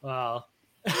 Well,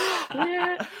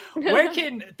 where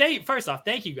can they? First off,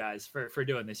 thank you guys for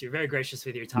doing this. You're very gracious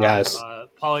with your time. Yes.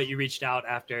 Paulie, you reached out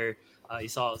after you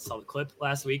saw the clip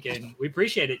last week, and we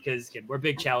appreciate it because we're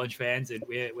big challenge fans, and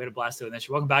we had a blast doing this.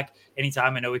 You're welcome back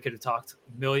anytime. I know we could have talked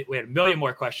we had a million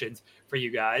more questions for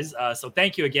you guys. So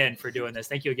thank you again for doing this.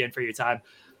 Thank you again for your time.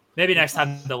 Maybe next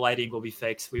time the lighting will be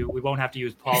fixed. We won't have to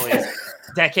use Paulie's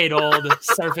decade-old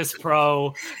Surface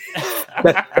Pro.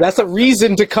 That's a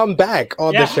reason to come back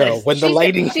on the show when the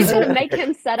lighting. She's going to make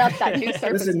him set up that new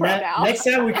Surface Pro now. Next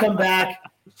time we come back,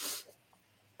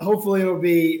 hopefully it'll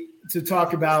be to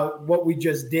talk about what we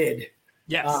just did.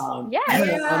 Yes. On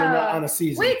a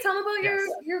season. Wait, tell me about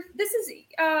your. This is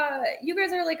you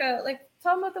guys are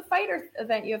tell them about the fighter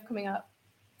event you have coming up.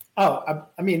 Oh,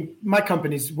 I mean, my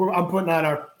company's. I'm putting on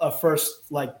our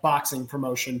first boxing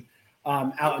promotion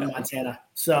out in Montana,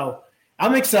 so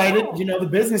I'm excited. You know, the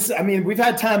business. I mean, we've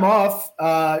had time off,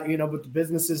 but the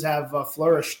businesses have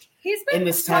flourished. He's been in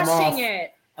this time off.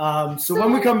 It. So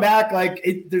when we come back,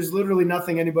 there's literally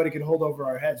nothing anybody can hold over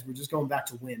our heads. We're just going back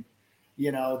to win.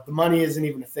 You know, the money isn't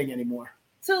even a thing anymore.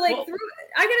 So I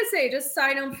gotta say, just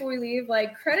side note before we leave,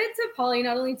 credit to Paulie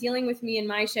not only dealing with me and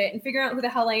my shit and figuring out who the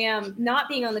hell I am, not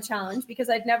being on the challenge because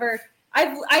I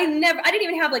didn't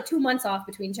even have 2 months off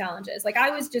between challenges.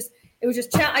 I was just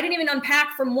I didn't even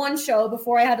unpack from one show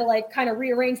before I had to kind of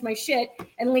rearrange my shit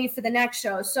and leave for the next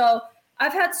show. So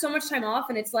I've had so much time off,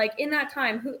 and it's in that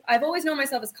time, I've always known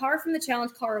myself as Cara from the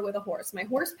challenge, Cara with a horse. My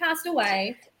horse passed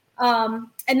away.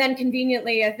 And then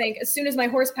conveniently, I think as soon as my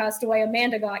horse passed away,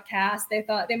 Amanda got cast. They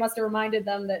thought they must have reminded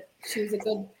them that she was a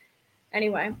good.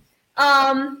 Anyway,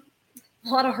 a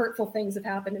lot of hurtful things have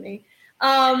happened to me.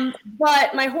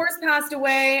 But my horse passed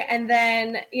away, and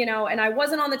then and I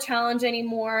wasn't on the challenge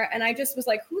anymore, and I just was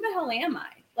like, who the hell am I?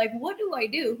 What do I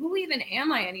do? Who even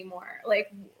am I anymore?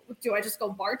 Do I just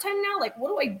go bartend now? What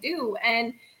do I do?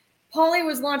 And Paulie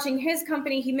was launching his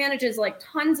company. He manages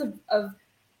tons of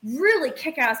really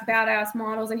kick-ass, badass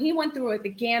models. And he went through the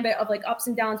gambit of ups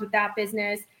and downs with that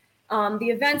business. The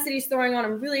events that he's throwing on,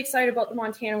 I'm really excited about the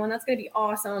Montana one. That's going to be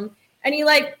awesome. And he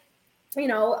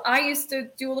I used to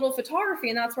do a little photography,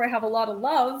 and that's where I have a lot of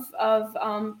love of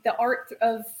the art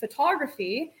of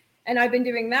photography. And I've been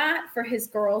doing that for his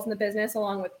girls in the business,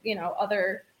 along with,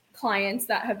 other clients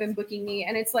that have been booking me.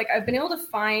 And it's I've been able to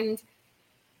find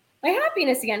my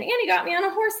happiness again. And he got me on a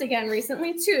horse again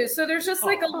recently too. So there's just a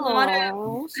lot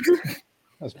of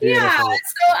That's beautiful. Yeah.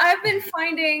 So I've been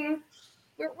finding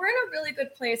we're in a really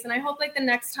good place, and I hope the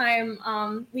next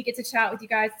time we get to chat with you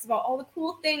guys, it's about all the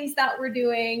cool things that we're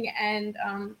doing, and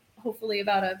hopefully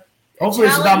about hopefully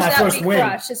it's about my first win.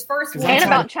 His first win. And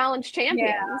about challenge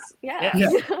champions. Yeah.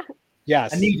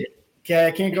 Yes. I need it. Okay,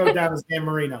 I can't go down as Dan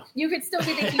Marino. You could still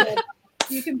be the heel.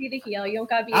 You can be the heel. You don't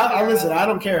gotta be. I listen. I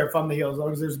don't care if I'm the heel as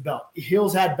long as there's a belt.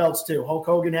 Heels had belts too. Hulk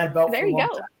Hogan had belts. There you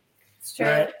go. It's true.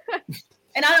 Right.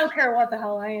 And I don't care what the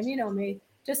hell I am. You know me.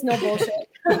 Just no bullshit.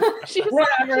 She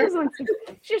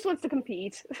just wants to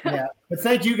compete. Yeah. But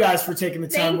thank you guys for taking the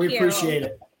time. We appreciate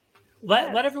it.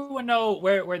 Let everyone know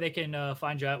where they can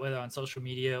find you at, whether on social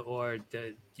media or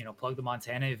plug the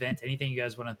Montana event. Anything you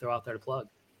guys want to throw out there to plug.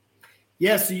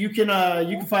 Yeah, so you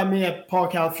can find me at Paul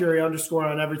Calafiore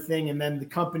 _ on everything, and then the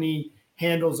company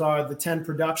handles are the 10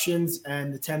 Productions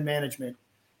and the 10 Management.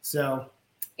 So,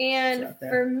 and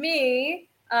for me,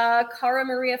 Cara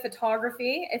Maria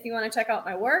Photography. If you want to check out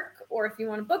my work, or if you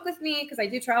want to book with me, because I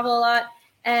do travel a lot,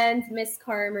 and Miss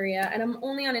Cara Maria. And I'm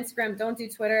only on Instagram. Don't do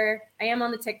Twitter. I am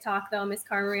on the TikTok though. Miss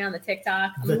Cara Maria on the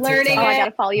TikTok. I'm learning it. I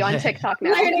gotta follow you on TikTok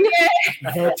now. Learning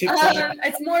it.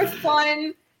 It's more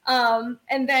fun.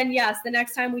 And then yes, the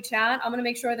next time we chat, I'm gonna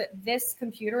make sure that this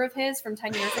computer of his from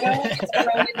 10 years ago is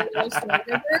thrown in the roast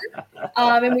river.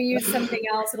 And we use something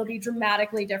else. It'll be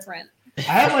dramatically different. I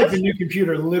have like the new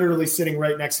computer literally sitting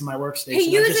right next to my workstation. He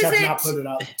uses I just have not put it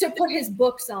up to put his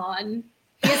books on.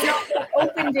 He has not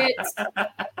opened it.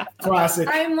 Classic.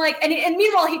 I'm like, and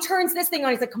meanwhile, he turns this thing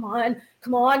on. He's like, come on,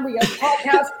 we have a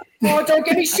podcast. Oh, don't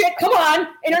give me shit. Come on,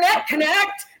 internet,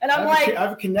 connect. And I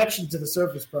have a connection to the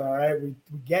Surface Pro, all right? We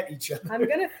get each other. I'm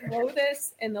going to throw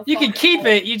this in the You can keep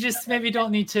it. You just maybe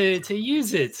don't need to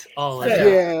use it all.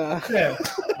 Yeah.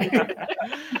 They can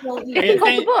hold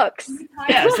the books.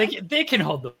 Yes, they can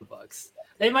hold the books.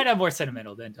 They might have more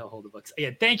sentimental than to hold the books.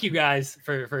 Again, thank you guys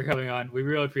for coming on. We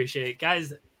really appreciate it.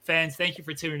 Guys, fans, thank you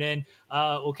for tuning in.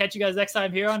 We'll catch you guys next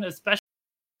time here on a special.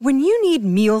 When you need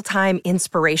mealtime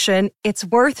inspiration, it's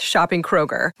worth shopping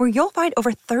Kroger, where you'll find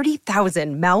over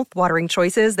 30,000 mouth-watering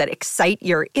choices that excite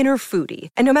your inner foodie.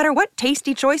 And no matter what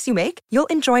tasty choice you make, you'll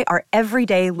enjoy our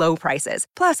everyday low prices,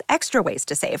 plus extra ways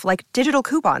to save, like digital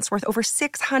coupons worth over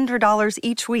 $600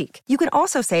 each week. You can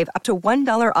also save up to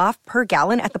 $1 off per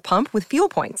gallon at the pump with fuel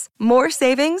points. More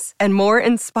savings and more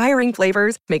inspiring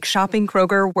flavors make shopping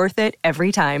Kroger worth it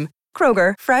every time.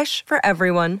 Kroger, fresh for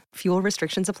everyone. Fuel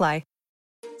restrictions apply.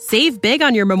 Save big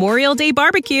on your Memorial Day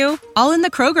barbecue, all in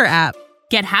the Kroger app.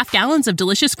 Get half gallons of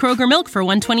delicious Kroger milk for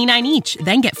 $1.29 each.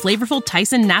 Then get flavorful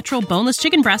Tyson natural boneless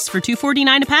chicken breasts for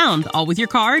 $2.49 a pound, all with your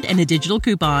card and a digital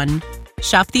coupon.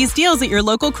 Shop these deals at your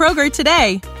local Kroger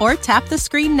today, or tap the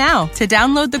screen now to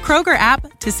download the Kroger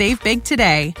app to save big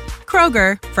today.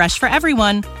 Kroger, fresh for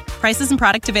everyone. Prices and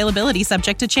product availability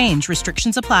subject to change.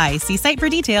 Restrictions apply. See site for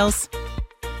details.